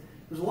that. So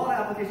there's a lot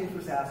of applications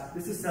for Sass.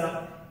 This is set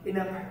up in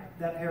that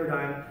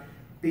paradigm,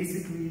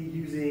 basically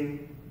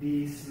using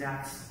the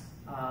SMEX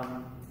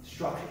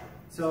structure.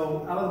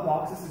 So out of the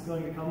box, this is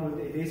going to come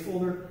with a base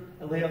folder,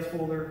 a layouts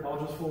folder,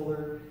 modules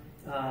folder,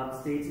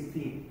 states, and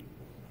theme.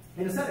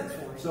 And a settings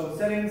folder. So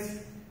settings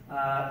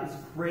is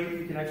great.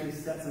 You can actually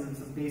set some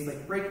base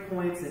like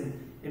breakpoints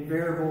and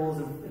variables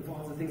and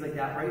fonts and things like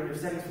that right in your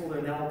settings folder,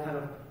 and that will kind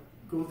of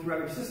go throughout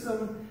your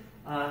system.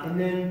 And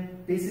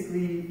then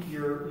basically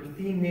your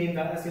theme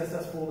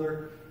name.scss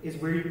folder is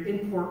where you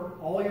import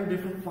all your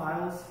different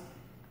files.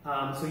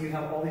 So you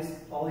have all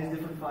these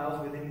different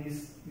files within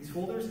these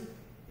folders.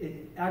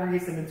 It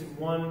aggregates them into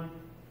one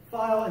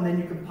file, and then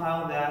you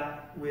compile that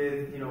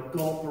with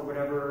gulp or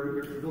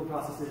whatever your build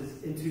process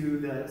is into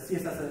the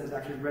CSS that is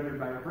actually rendered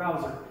by your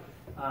browser.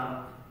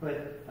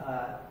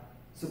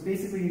 So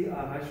basically,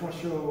 I just want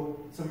to show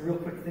some real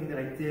quick thing that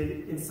I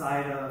did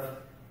inside of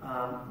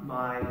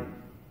my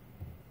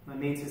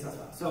main CSS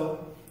file.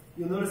 So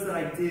you'll notice that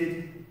I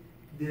did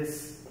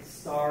this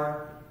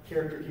star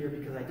character here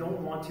because I don't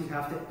want to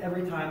have to,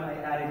 every time I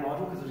add a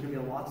module, because there's going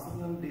to be lots of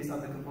them based on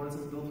the components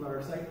that we built throughout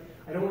our site,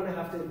 I don't want to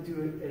have to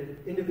do an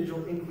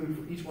individual include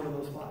for each one of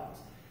those files.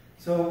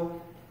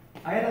 So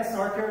I had that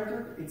star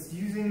character. It's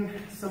using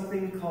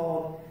something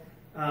called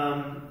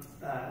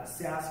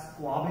SAS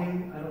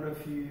globbing. I don't know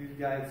if you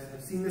guys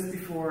have seen this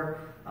before.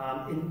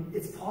 And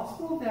it's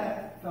possible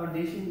that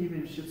Foundation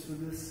even ships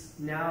with this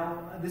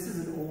now. This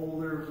is an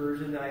older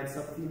version that I had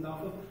sub-themed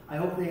off of. I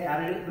hope they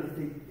added it, but if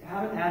they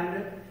haven't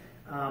added it,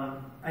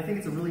 I think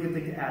it's a really good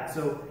thing to add.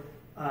 So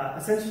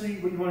essentially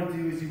what you want to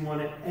do is you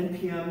want to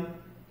npm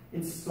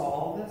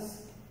install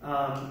this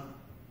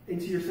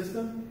into your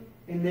system,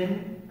 and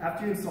then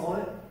after you install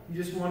it,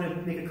 you just want to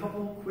make a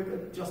couple quick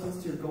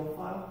adjustments to your Go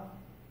file.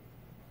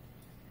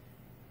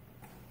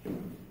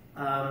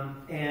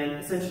 And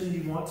essentially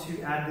you want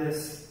to add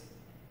this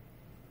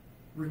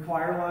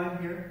require line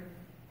here,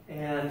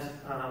 and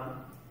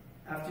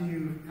after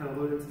you kind of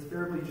load into this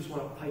variable, you just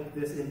want to pipe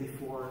this in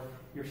before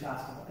your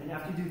SAS call. And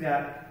after you do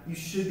that, you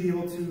should be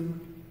able to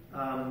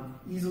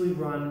easily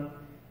run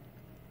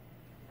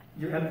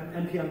your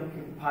npm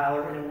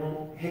compiler, and it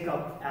won't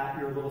hiccup at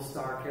your little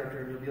star character,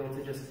 and you'll be able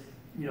to just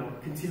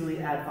continually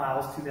add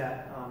files to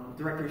that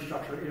directory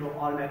structure. It'll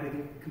automatically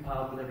get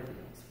compiled with everything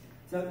else.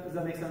 Does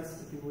that make sense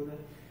to people with it?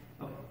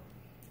 Okay.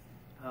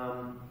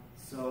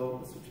 So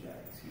let's switch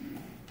back to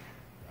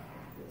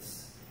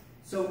this.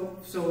 So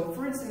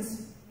for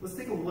instance, let's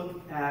take a look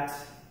at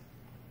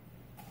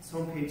this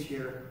home page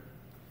here.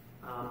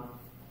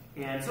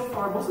 And so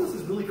far, most of this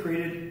is really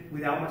created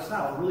without much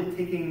style. We're really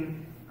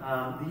taking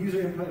the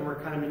user input and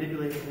we're kind of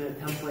manipulating it in a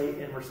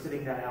template, and we're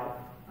spitting that out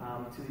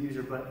to the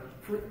user. But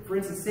for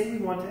instance, say we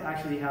want to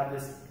actually have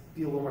this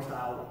be a little more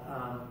styled.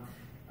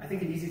 I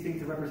think an easy thing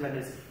to represent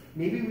is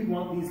maybe we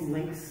want these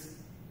links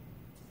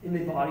in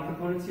the body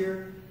components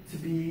here to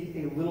be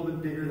a little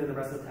bit bigger than the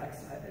rest of the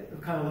text. It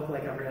would kind of look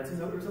like a ransom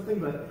note or something,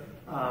 but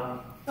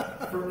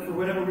for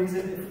whatever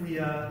reason, if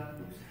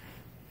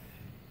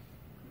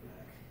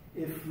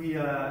we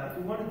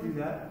want to do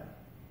that,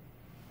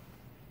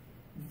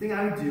 the thing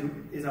I would do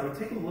is I would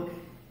take a look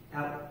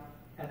at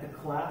the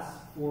class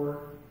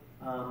for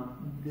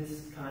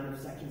this kind of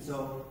section.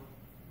 So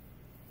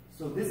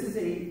this is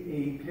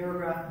a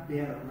paragraph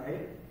banner,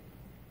 right?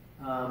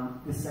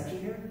 This section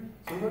here.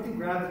 So I'm going to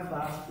grab the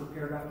class for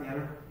paragraph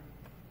banner.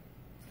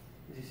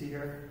 As you see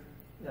here,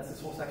 that's this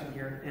whole section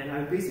here. And I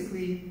would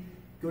basically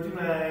go to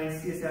my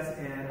CSS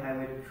and I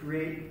would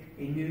create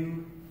a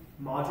new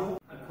module.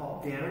 I'd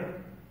call it banner.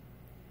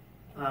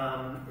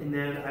 And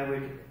then I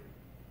would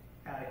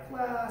add a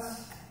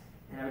class,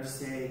 and I would just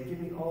say, give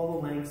me all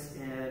the links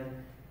and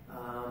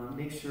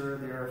make sure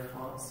their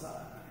font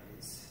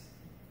size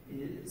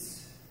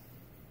is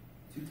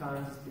 2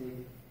 times as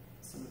big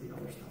as some of the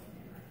other stuff in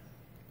here.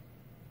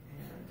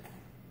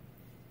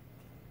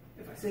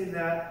 And if I save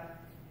that,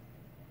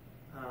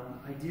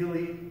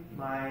 ideally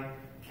my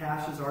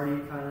cache is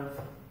already kind of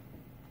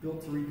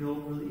built to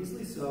rebuild really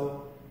easily.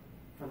 So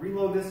if I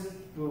reload this,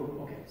 boom,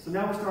 okay. So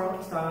now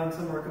we're styling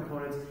some of our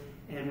components,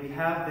 and we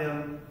have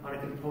them on a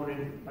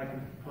component by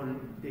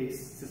component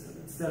based system.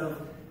 Instead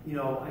of,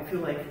 I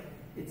feel like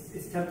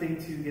it's tempting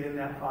to get in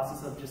that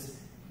process of just,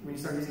 when you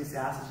start using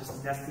SAS, it's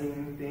just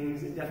nesting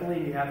things. And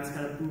definitely you have this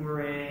kind of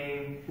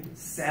boomerang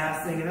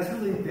SAS thing, and that's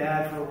really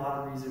bad for a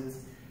lot of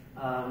reasons.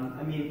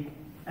 I mean,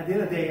 at the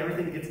end of the day,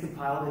 everything gets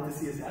compiled into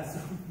CSS,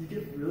 so you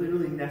get really,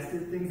 really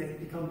nested things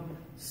that become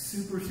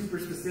super, super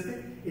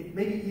specific. It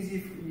may be easy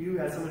for you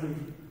as someone who's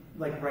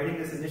writing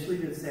this initially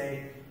to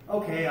say,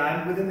 okay,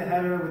 I'm within the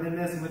header, within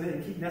this, and within it,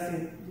 and keep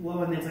nesting it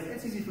low, and then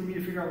it's easy for me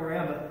to figure out where I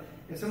am. But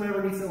if someone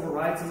ever needs to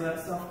override some of that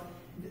stuff,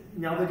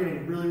 now they're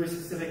getting really, really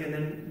specific, and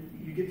then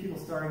you get people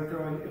starting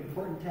throwing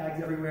important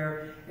tags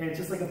everywhere, and it's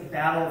just like a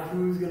battle of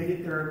who's going to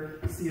get their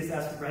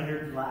CSS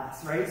rendered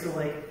last, right? So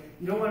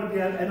you don't want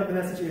to end up in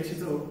that situation.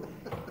 So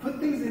put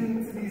things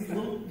into these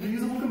little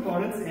reusable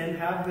components and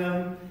have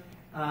them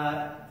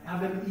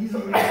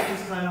easily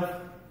just kind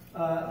of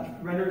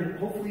rendered, and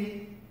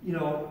hopefully,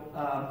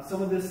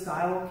 some of this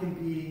style can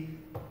be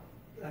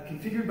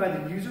configured by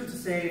the user to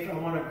say, if I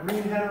want a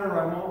green header, or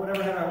I want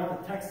whatever header, I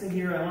want the text in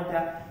here, I want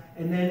that,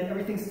 and then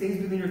everything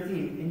stays within your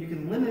theme. And you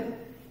can limit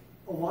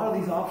a lot of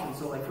these options.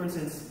 So for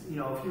instance, if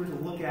you were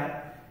to look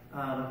at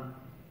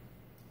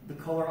the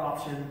color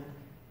option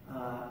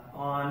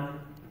on,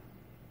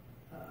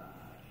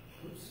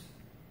 oops.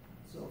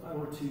 So if I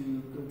were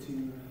to go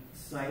to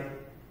site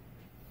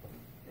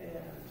and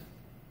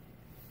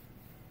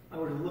I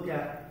were to look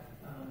at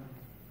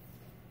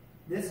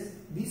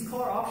these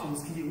color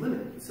options can be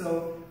limited.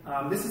 So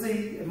this is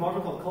a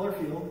module called color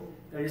field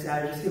that I just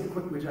added just to give a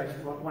quick widget. I just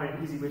wanted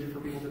an easy widget for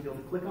people to be able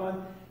to click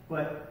on.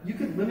 But you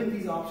could limit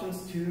these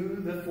options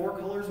to the 4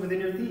 colors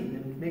within your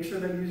theme and make sure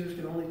that users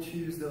can only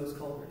choose those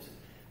colors.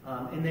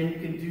 And then you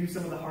can do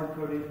some of the hard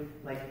coding,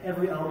 like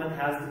every element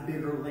has the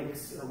bigger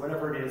links or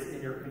whatever it is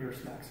in your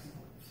specs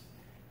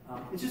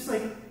components. It's just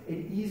like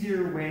an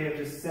easier way of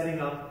just setting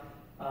up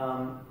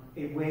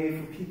a way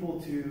for people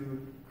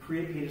to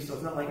create pages. So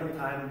it's not like every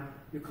time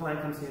your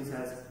client comes to you and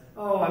says,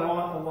 oh, I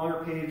want a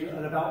longer page,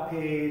 an about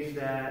page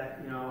that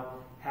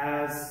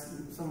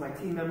has some of my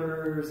team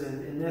members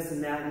and this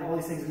and that and all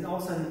these things, and all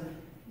of a sudden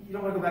you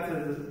don't want to go back to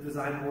the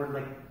design board,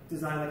 like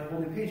design like a whole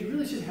new page. You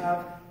really should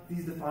have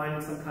these defined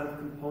in some kind of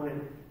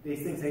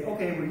component-based thing, saying,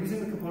 okay, we're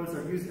using the components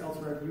that are used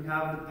elsewhere. You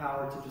have the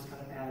power to just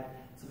kind of add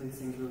some of these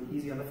things really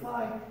easy on the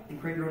fly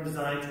and create your own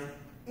designs,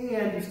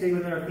 and you stay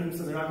within our theme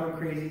so they're not going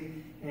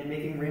crazy and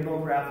making rainbow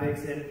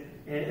graphics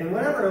and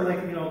whatever, like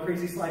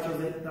crazy slideshows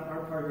that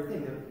aren't part of your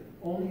thing. They're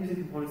only using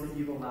components that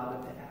you've allowed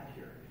them to add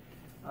here.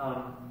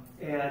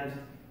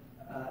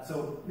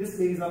 So this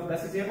maybe is not the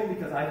best example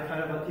because I've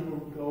kind of let people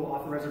go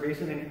off the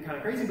reservation and get kind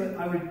of crazy, but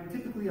I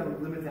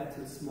would limit that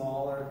to a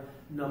smaller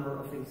number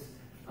of things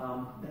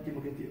that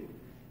people can do.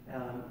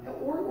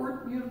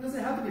 Or it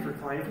doesn't have to be for a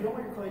client. If you don't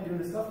want your client doing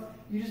this stuff,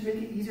 you just make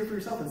it easier for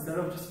yourself instead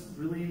of just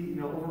really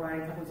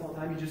overriding templates all the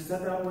time. You just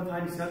set that up one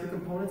time, you set the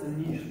components,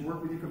 and you just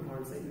work with your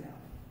components that you have.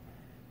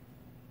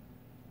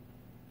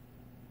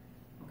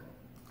 Okay.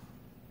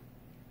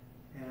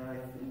 And I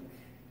think,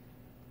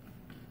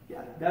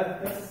 yeah,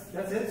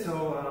 that's it.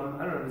 So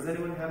I don't know. Does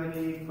anyone have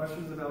any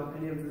questions about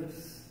any of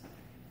this?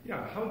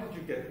 Yeah. How did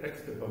you get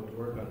Xdebug to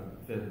work on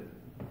Vim?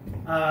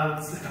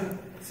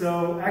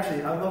 So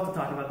actually, I'd love to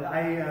talk about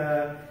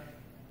that.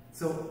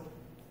 So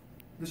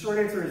the short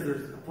answer is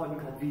there's a plugin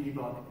called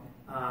vdebug.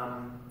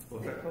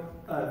 What's that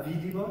called?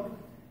 Vdebug,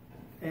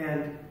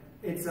 and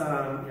it's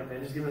yeah.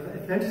 Ben just give him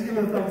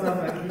a thumbs up.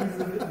 He's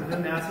the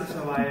Vim master,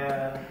 so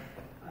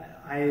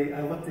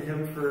I look to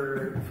him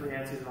for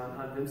answers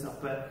on Vim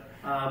stuff. But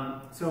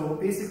so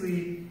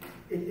basically,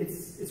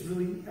 it's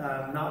really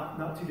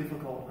not too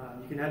difficult.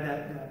 You can add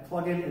that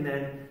plugin, and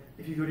then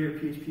if you go to your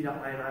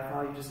php.ini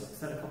file, you just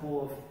set a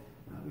couple of,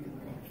 we can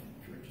look at it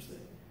if you're interested.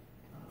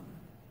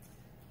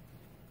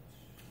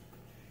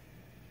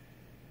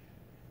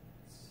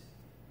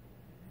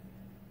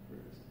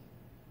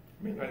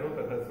 I mean, I know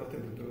that has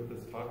nothing to do with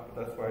this talk,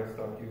 but that's why I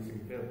stopped using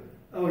Vim.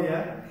 Oh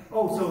yeah?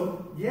 Oh,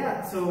 so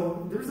yeah,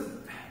 so there's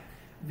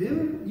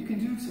Vim, you can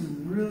do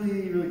some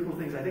really, really cool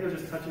things. I think I was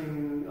just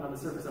touching on the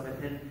surface of it.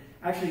 And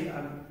actually,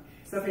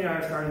 Stephanie and I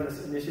are starting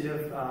this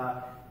initiative.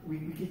 We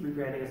keep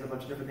rebranding as a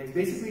bunch of different things.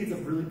 Basically, it's a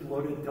really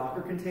bloated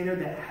Docker container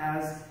that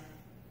has,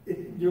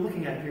 you're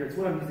looking at it here, it's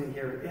what I'm using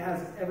here. It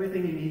has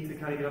everything you need to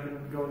kind of get up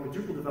and going with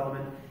Drupal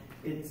development.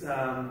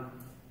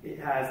 It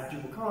has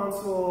Drupal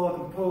console,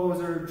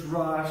 composer,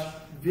 drush,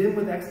 Vim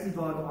with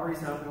Xdebug, already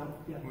set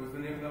up. Yeah. What's the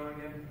name of that one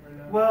again right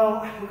now?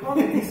 Well, we're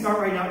calling it Start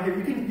right now here.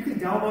 You can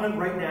download it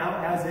right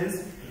now as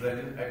is.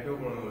 I built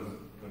one of those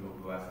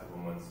the last couple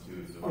of months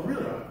too. So oh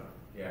really?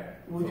 Yeah.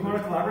 Well, do you want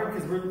to collaborate?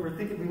 Because we're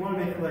thinking we want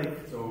to make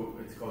like. So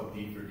it's called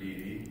D for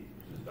DD,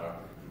 which is Docker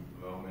for Drupal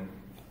Development.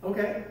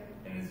 Okay.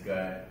 And it's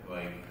got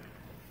like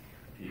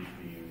PHP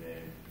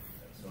unit,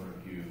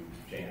 SonarQube,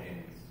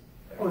 Jenkins.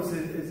 Oh,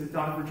 is it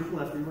Docker for Drupal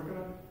that's you're working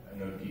on?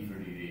 No, D for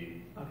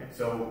DD. Okay.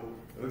 So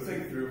it looks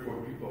like 3 or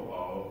 4 people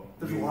all.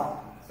 There's a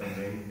lot.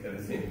 Something at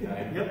the same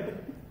time.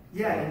 Yep.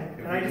 Yeah,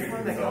 and I just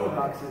learned that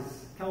Calabox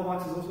is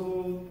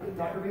also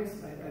Docker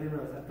based. I didn't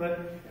realize that.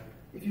 But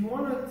if you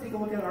want to take a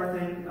look at our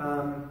thing,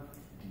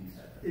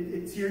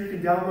 it's here. You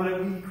can download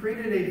it. We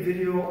created a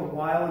video a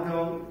while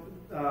ago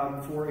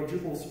for a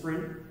Drupal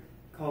sprint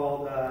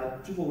called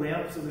Drupal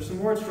LAMP. So there's some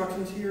more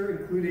instructions here,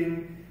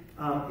 including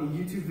a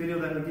YouTube video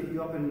that will get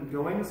you up and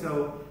going.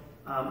 So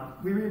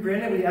we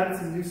rebranded. We added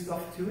some new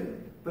stuff to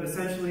it. But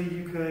essentially,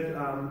 you could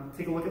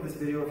take a look at this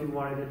video if you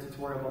wanted a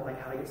tutorial about like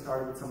how to get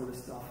started with some of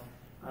this stuff.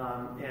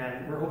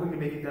 And we're hoping to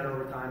make it better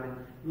over time. And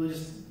really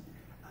just,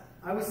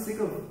 I was sick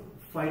of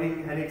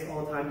fighting headaches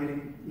all the time,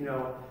 getting,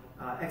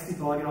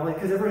 Xdebug and all that,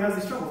 because everyone has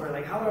these struggles, right?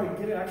 Like, how do I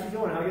get it actually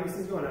going? How do I get this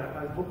thing going?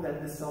 I hope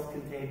that this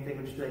self-contained thing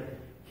would just be like,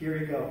 here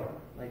you go.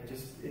 Like,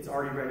 just, it's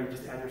already ready,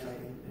 just add your site.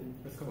 And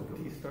it's called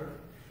D-Start?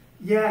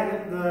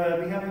 Yeah,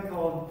 we have it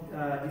called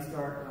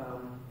D-Start,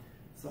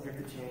 subject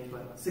to change,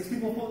 but 6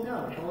 people pulled it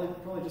down,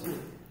 probably just me.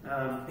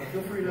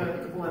 Feel free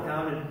to pull that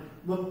down and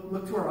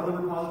look to our other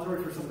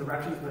repository for some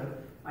directions,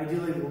 but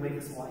ideally we'll make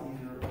this a lot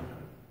easier over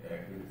time. Yeah,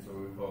 so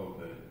we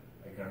followed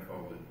I kind of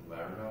followed the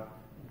Laravel.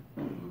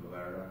 Do you look at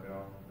Laravel at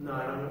all? No,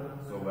 I don't know.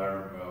 So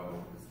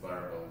Laravel is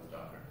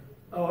Docker.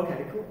 Oh,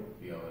 okay, cool.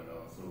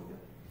 BLNL. So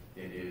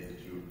the idea is that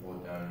you would pull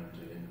it down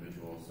into the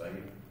individual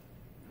site,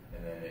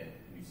 and then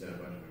you set a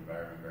bunch of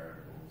environment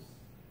variables,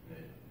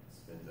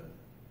 spins up.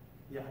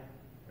 Yeah.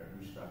 Or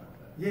we should talk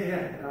about that.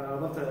 Yeah.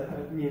 I'd love to.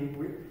 I mean,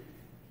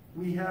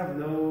 we have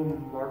no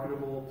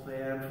marketable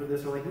plan for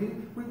this. Or like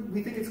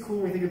we think it's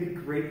cool. We think it'd be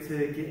great to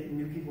get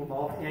new people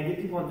involved and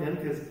get people on Vim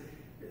because,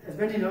 as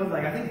Benji knows,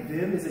 like I think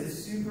Vim is a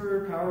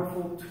super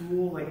powerful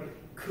tool. Like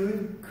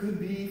could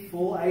be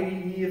full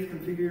IDE if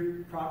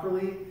configured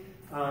properly.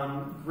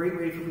 Great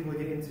way for people to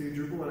get into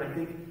Drupal, and I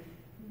think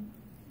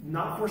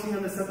not forcing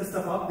them to set this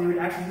stuff up, they would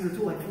actually use the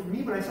tool. Like for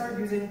me, when I started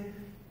using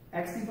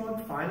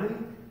Xdebug, finally,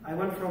 I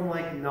went from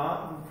like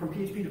from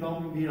PHP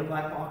development being a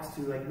black box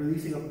to like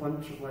releasing a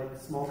bunch of like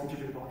small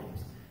contributed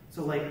modules.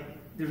 So like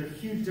there's a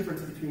huge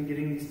difference between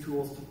getting these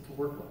tools to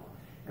work well.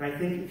 And I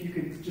think if you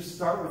could just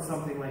start with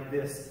something like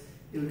this,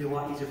 it would be a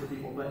lot easier for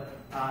people. But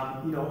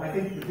you know, I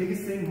think the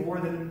biggest thing, more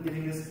than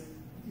getting this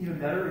even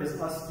better, is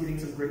us getting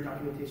some great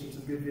documentation,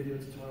 some good video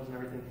tutorials and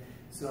everything.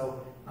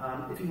 So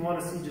if you want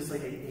to see just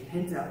like a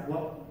hint at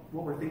what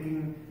we're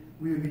thinking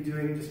we would be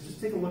doing,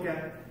 just take a look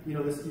at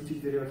this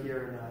YouTube video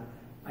here, and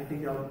I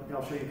think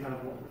that'll show you kind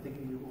of what we're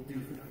thinking we will do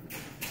for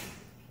documentation.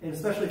 And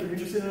especially if you're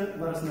interested in it,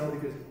 let us know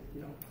because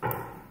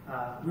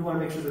we want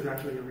to make sure there's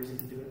actually a reason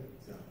to do it.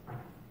 So,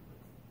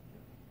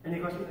 any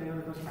questions? Any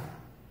other questions?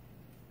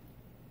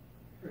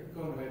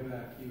 Going way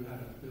back, you had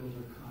a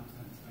builder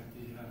content type,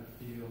 you had a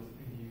field,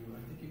 and I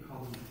think you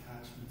called them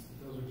attachments,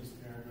 but those are just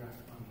paragraph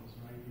bundles,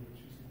 right? You were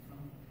choosing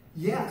from?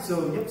 Yeah.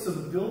 So so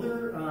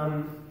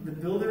the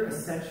builder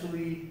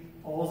essentially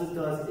all it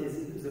does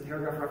is a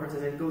paragraph reference,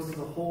 and it goes to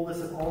the whole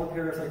list of all the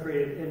paragraphs I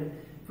created. And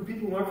for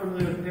people who aren't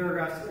familiar with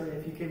paragraphs,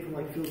 if you came from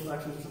like field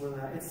selections or something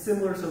like that, it's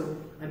similar. So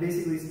I'm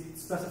basically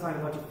specifying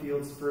a bunch of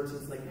fields. For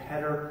instance, like the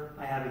header,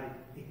 I have a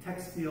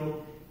text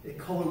field, a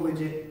color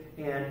widget,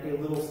 and a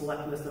little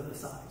select list of the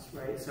size,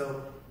 right?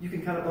 So you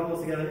can kind of bundle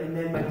those together, and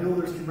then my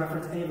builders can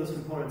reference any of those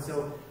components.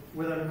 So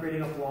whether I'm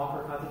creating a block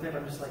or a content type,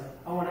 I'm just like,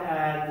 I want to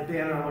add the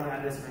banner, I want to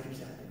add this, and I can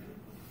just add it.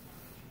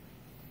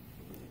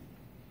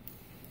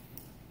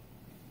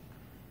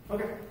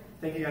 Okay,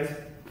 thank you guys.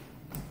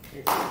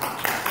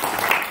 Thanks.